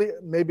really,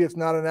 maybe it's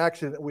not an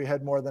accident we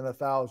had more than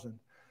 1,000.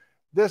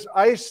 This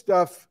ice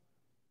stuff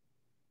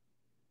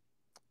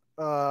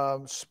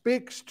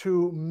speaks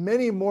to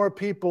many more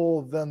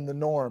people than the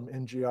norm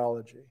in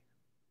geology.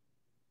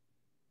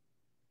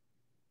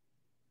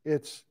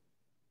 And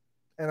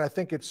I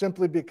think it's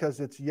simply because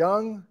it's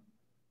young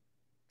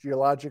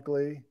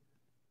geologically.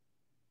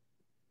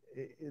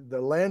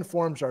 The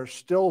landforms are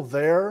still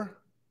there.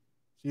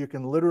 So you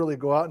can literally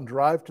go out and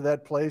drive to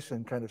that place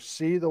and kind of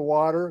see the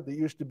water that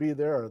used to be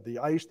there, or the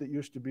ice that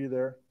used to be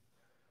there.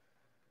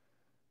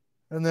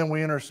 And then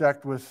we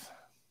intersect with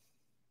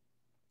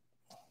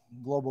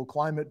global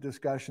climate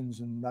discussions,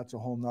 and that's a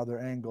whole nother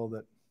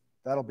angle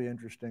that'll be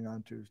interesting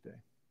on Tuesday.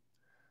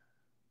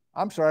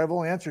 I'm sorry, I've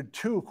only answered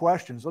 2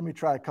 questions. Let me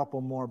try a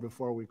couple more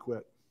before we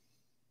quit.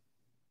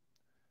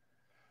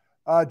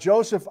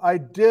 Joseph, I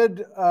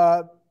did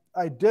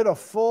a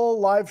full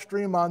live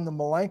stream on the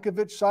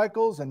Milankovitch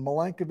cycles and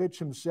Milankovitch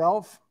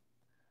himself.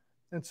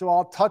 And so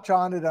I'll touch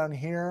on it on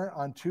here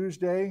on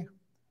Tuesday,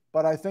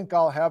 but I think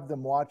I'll have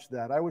them watch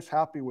that. I was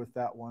happy with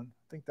that one.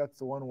 I think that's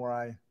the one where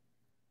I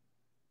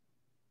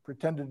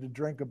pretended to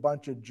drink a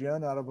bunch of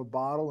gin out of a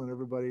bottle and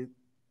everybody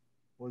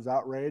was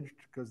outraged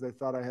because they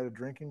thought I had a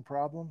drinking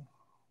problem.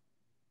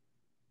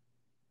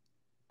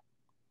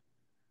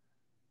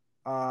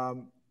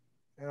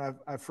 And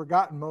I've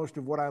forgotten most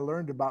of what I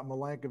learned about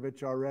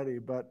Milankovitch already,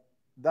 but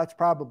that's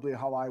probably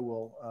how I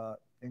will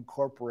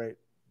incorporate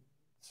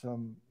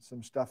some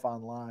stuff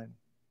online.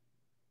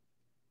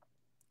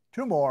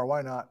 Two more,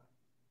 why not?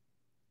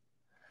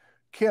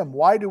 Kim,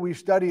 why do we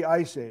study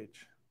Ice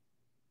Age?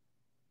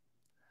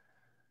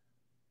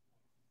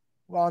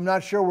 Well, I'm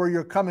not sure where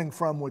you're coming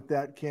from with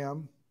that,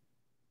 Kim.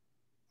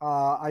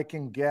 I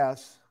can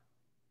guess.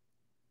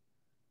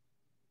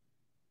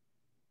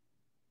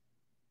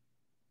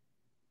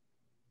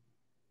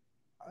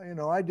 You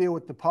know, I deal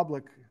with the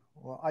public.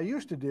 Well, I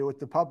used to deal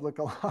with the public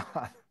a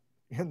lot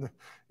in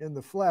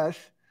the flesh.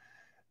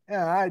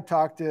 And I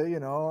talk to, you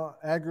know,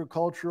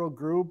 agricultural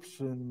groups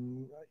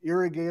and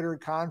irrigator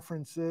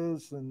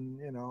conferences and,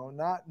 you know,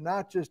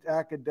 not just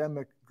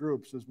academic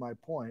groups is my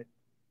point.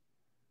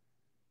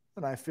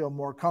 And I feel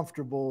more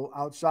comfortable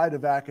outside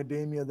of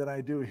academia than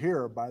I do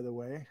here, by the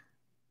way.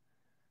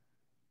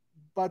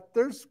 But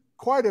there's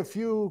quite a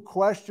few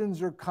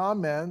questions or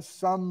comments,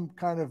 some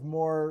kind of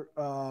more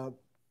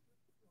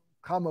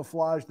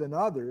camouflage than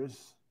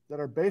others, that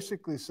are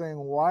basically saying,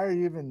 why are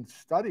you even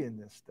studying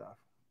this stuff?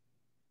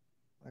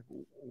 Like,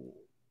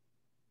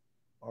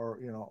 or,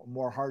 you know,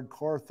 more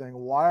hardcore thing,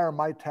 why are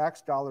my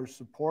tax dollars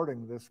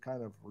supporting this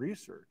kind of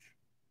research?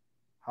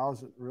 How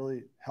is it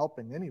really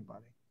helping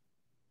anybody?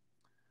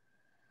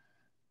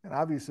 And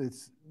obviously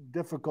it's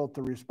difficult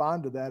to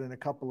respond to that in a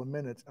couple of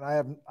minutes.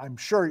 And I'm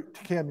sure,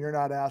 Kim, you're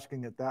not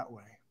asking it that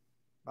way.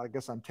 I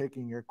guess I'm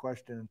taking your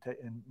question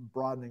and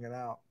broadening it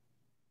out.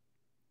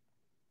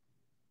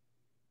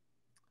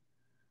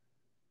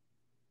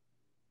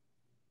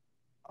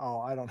 Oh,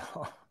 I don't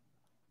know.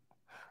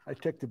 I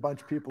ticked a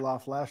bunch of people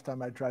off last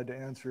time I tried to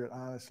answer it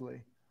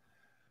honestly.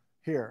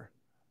 Here.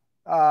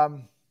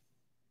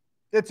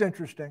 It's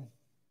interesting.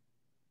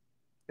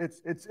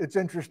 It's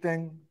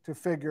interesting to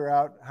figure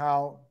out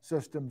how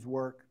systems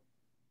work.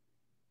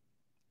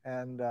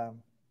 And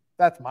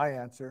that's my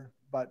answer.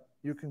 But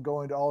you can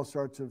go into all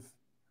sorts of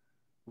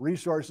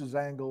resources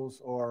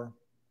angles or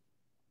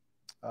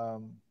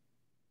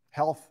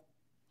health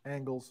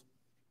angles.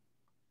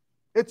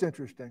 It's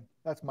interesting.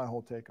 That's my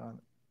whole take on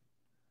it.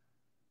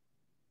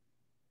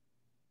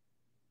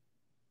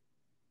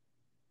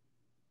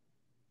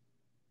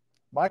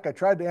 Mike, I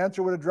tried to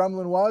answer what a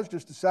drumlin was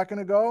just a second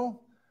ago.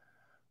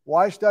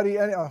 Why study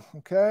any?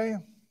 Okay.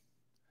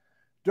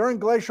 During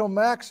glacial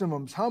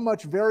maximums, how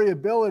much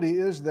variability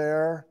is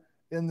there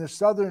in the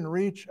southern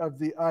reach of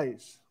the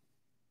ice?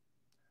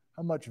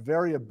 How much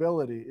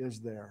variability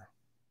is there?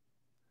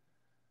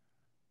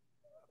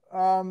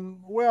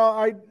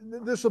 Well,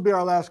 this will be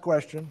our last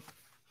question.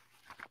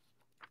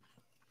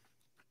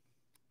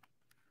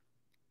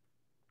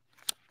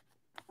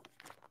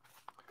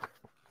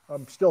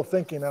 I'm still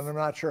thinking, and I'm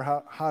not sure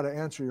how to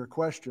answer your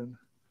question.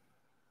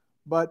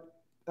 But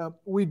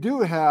we do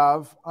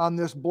have on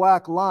this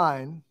black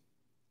line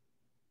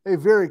a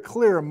very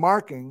clear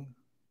marking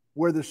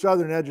where the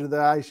southern edge of the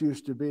ice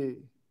used to be.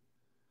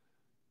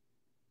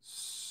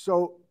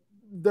 So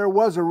there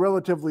was a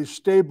relatively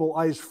stable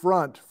ice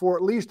front for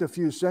at least a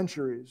few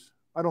centuries.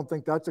 I don't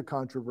think that's a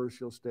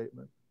controversial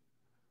statement.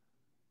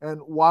 And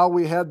while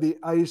we had the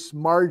ice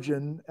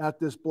margin at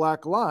this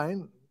black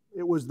line,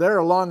 it was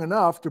there long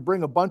enough to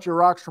bring a bunch of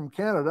rocks from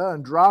Canada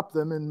and drop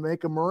them and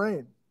make a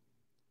moraine.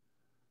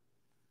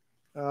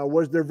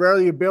 Was there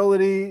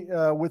variability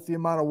with the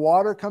amount of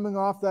water coming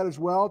off that as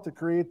well to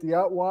create the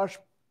outwash?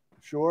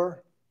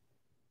 Sure.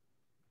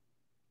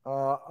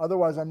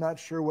 Otherwise, I'm not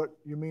sure what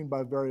you mean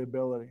by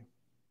variability.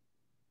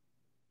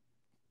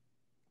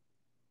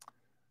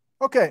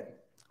 Okay,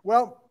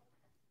 well,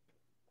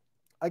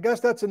 I guess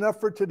that's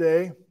enough for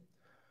today.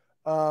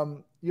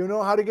 You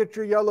know how to get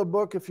your yellow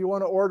book if you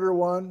want to order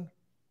one.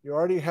 You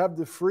already have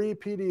the free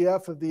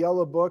PDF of the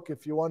yellow book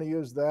if you want to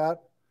use that.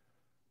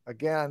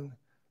 Again,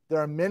 there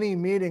are many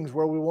meetings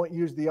where we won't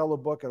use the yellow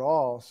book at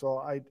all, so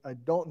I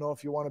don't know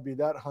if you want to be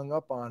that hung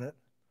up on it.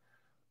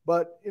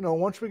 But, you know,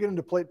 once we get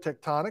into plate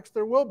tectonics,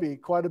 there will be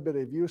quite a bit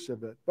of use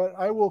of it. But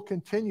I will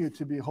continue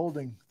to be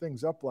holding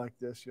things up like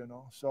this, you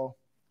know. So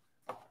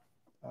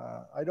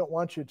I don't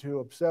want you to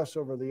obsess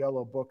over the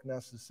yellow book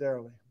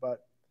necessarily.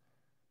 But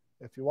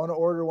if you want to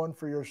order one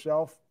for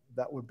yourself,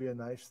 that would be a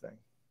nice thing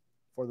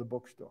for the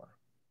bookstore.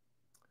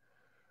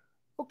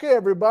 Okay,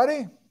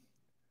 everybody.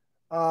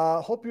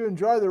 Hope you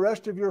enjoy the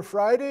rest of your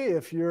Friday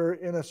if you're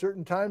in a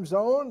certain time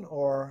zone,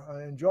 or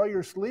enjoy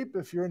your sleep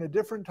if you're in a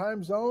different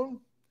time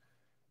zone.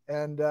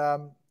 And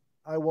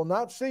I will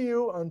not see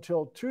you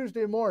until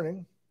Tuesday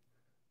morning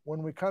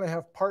when we kind of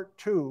have part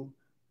 2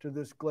 to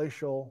this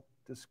glacial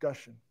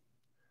discussion.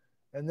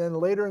 And then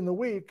later in the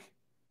week,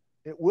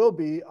 it will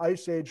be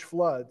Ice Age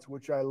floods,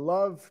 which I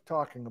love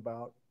talking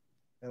about.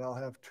 And I'll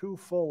have 2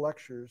 full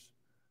lectures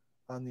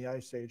on the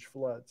Ice Age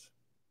floods.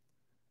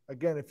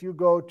 Again, if you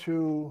go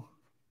to,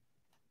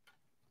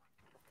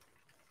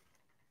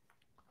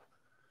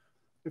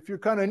 if you're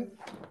kind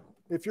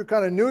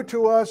of new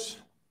to us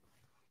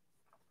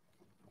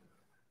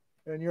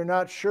and you're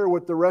not sure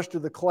what the rest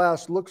of the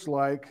class looks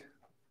like,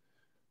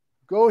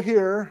 go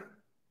here,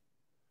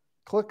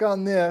 click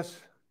on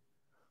this.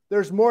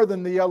 There's more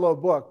than the yellow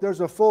book.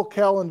 There's a full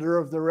calendar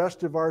of the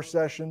rest of our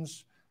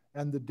sessions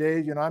and the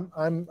day. You know,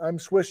 I'm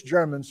Swiss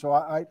German, so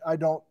I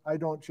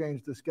don't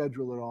change the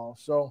schedule at all.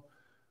 So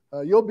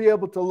you'll be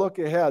able to look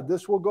ahead.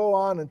 This will go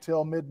on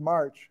until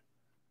mid-March.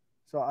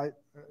 So I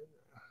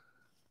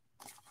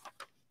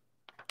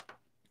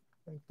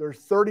think there's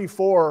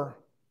 34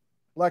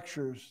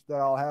 lectures that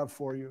I'll have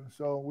for you.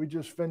 So we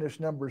just finished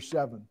number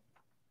 7.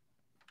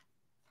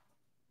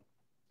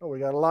 So we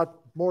got a lot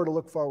more to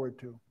look forward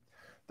to.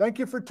 Thank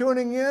you for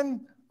tuning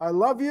in. I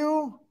love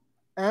you,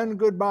 and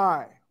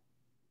goodbye.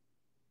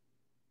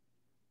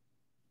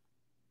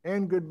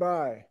 And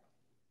goodbye.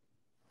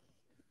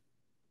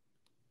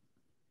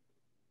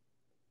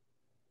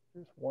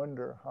 Just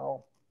wonder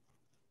how.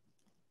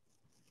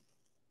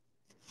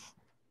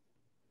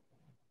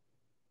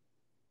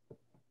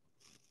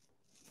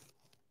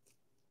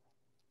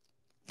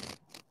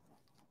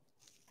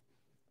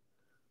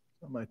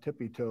 On my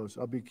tippy toes.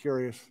 I'll be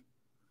curious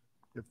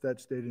if that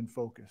stayed in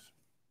focus.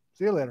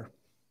 See you later.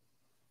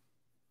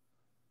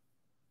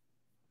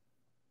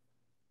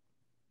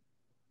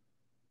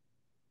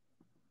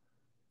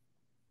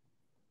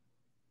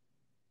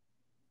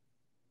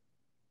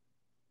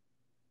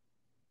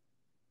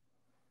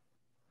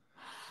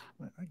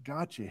 I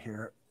got you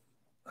here.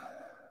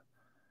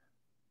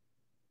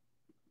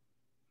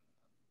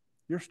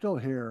 You're still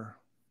here,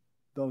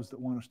 those that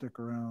want to stick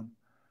around.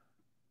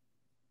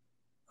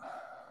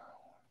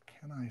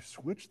 Can I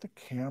switch the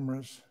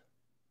cameras?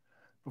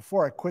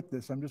 Before I quit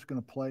this, I'm just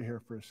going to play here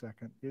for a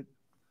second.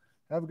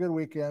 Have a good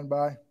weekend.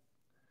 Bye.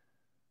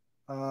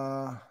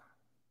 There's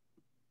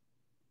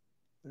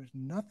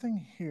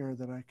nothing here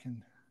that I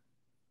can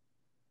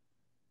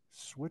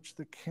switch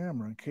the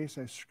camera in case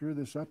I screw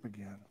this up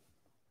again.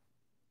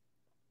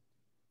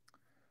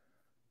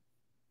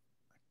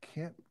 I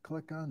can't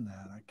click on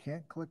that. I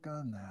can't click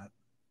on that.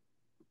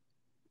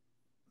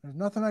 There's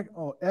nothing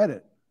oh,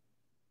 edit.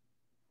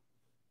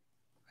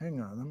 Hang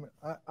on.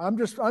 I'm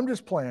just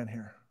playing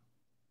here.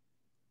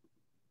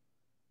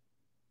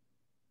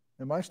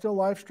 Am I still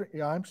live streaming?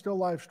 Yeah, I'm still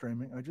live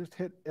streaming. I just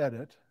hit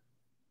edit.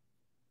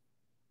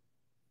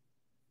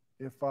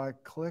 If I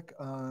click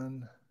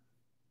on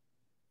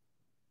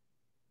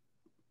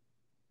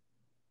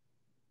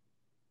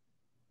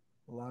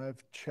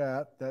live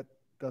chat, that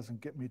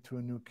doesn't get me to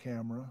a new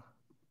camera.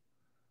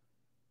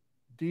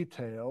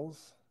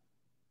 Details.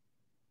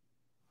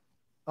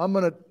 I'm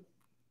going to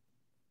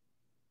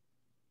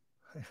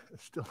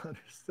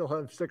still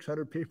have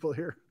 600 people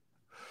here.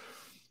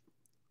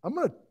 I'm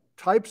going to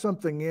type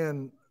something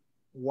in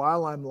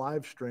while I'm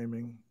live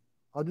streaming.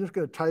 I'm just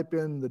going to type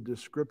in the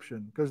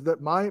description because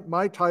that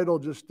my title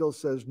just still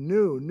says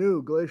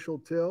new glacial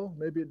till.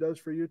 Maybe it does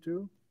for you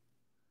too.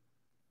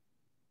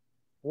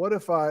 What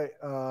if I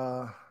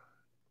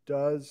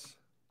does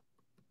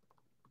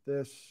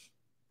this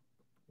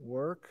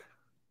work?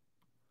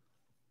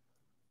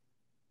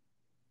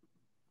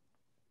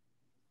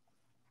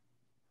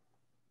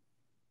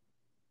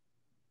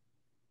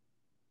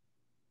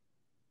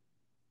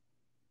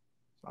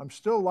 I'm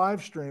still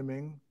live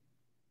streaming,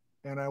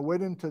 and I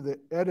went into the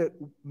edit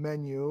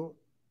menu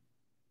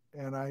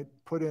and I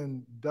put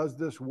in, does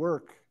this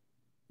work?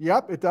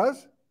 Yep, it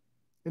does.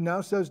 It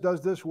now says,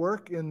 does this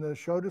work in the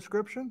show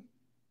description?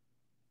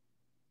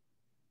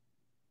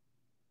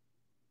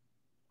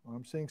 Well,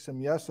 I'm seeing some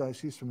yes, I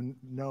see some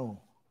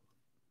no.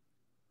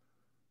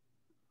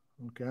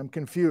 Okay, I'm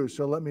confused,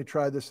 so let me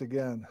try this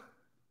again.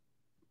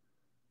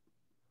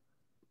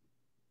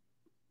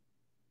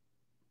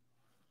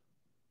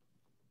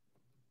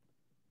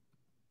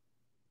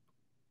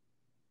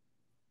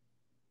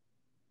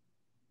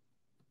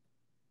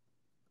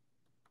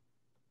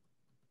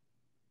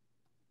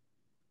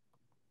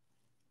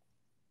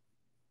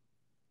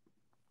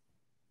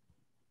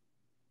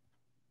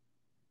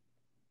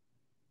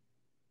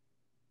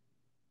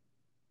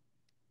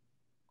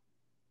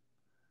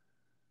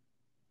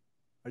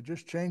 I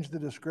just changed the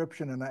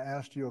description and I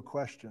asked you a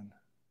question.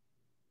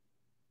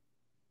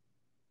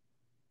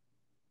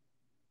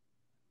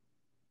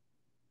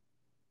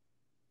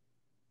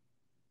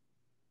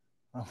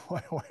 I'm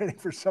waiting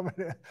for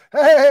somebody to,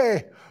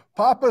 hey,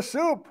 Papa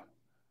Soup,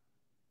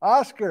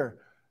 Oscar.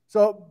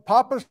 So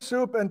Papa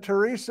Soup and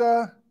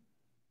Teresa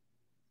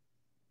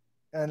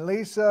and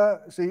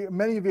Lisa, see,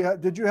 many of you,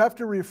 did you have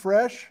to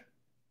refresh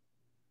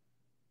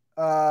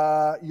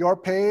your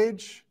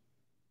page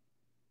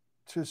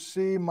to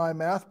see my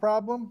math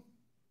problem?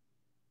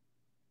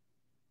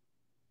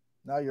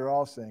 Now you're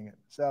all seeing it.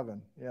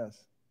 7,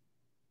 yes.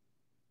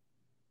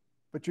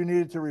 But you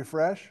needed to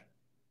refresh?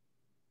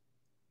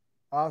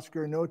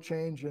 Oscar, no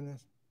change in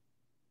this.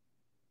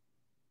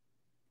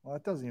 Well,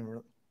 that doesn't even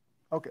really.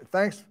 Okay,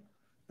 thanks.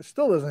 It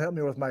still doesn't help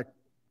me with my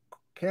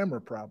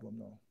camera problem,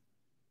 though.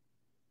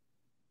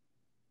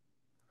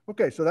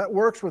 Okay, so that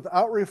works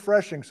without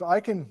refreshing. So I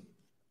don't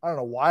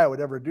know why I would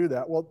ever do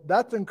that. Well,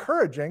 that's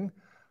encouraging.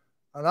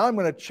 And I'm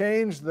going to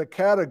change the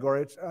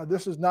category.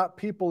 This is not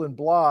people and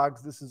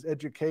blogs. This is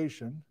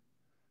education.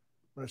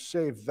 I'm going to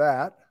save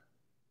that.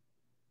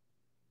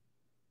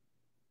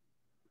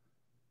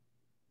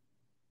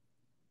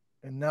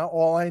 And now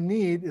all I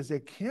need is a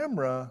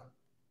camera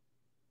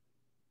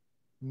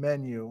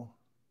menu,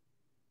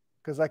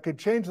 because I could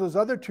change those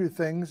other two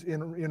things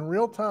in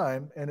real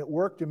time and it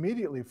worked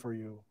immediately for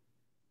you.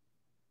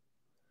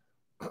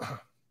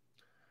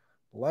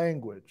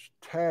 Language,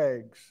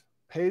 tags,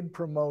 paid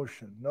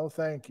promotion, no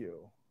thank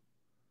you.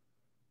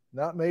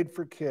 Not made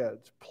for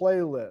kids,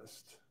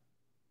 playlist.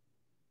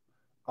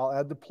 I'll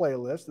add the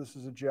playlist. This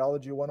is a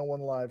Geology 101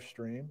 live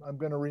stream. I'm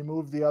going to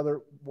remove the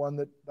other one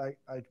that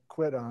I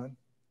quit on.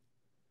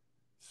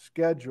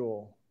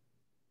 Schedule.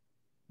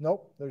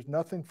 Nope, there's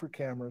nothing for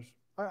cameras.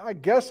 I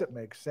guess it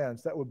makes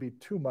sense. That would be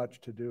too much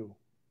to do.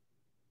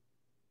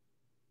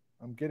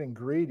 I'm getting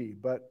greedy,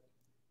 but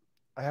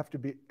I have to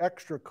be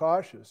extra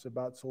cautious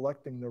about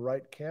selecting the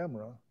right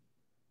camera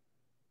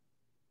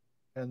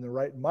and the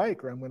right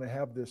mic, or I'm going to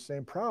have this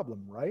same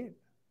problem, right?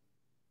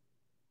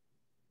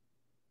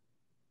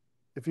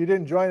 If you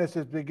didn't join us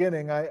at the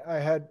beginning,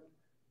 I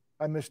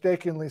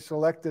mistakenly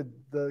selected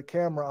the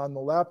camera on the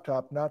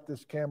laptop, not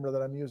this camera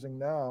that I'm using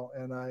now,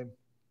 and I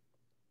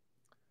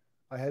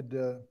had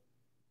to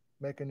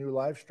make a new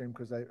live stream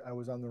because I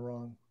was on the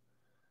wrong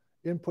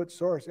input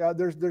source. Yeah,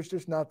 there's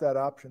just not that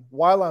option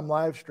while I'm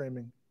live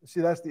streaming.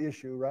 See, that's the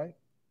issue, right?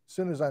 As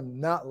soon as I'm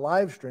not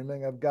live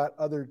streaming, I've got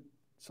other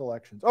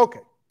selections. Okay,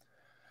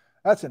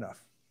 that's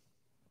enough.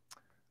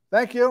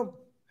 Thank you.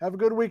 Have a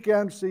good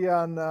weekend. See you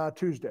on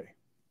Tuesday.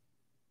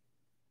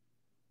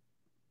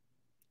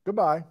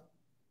 Goodbye.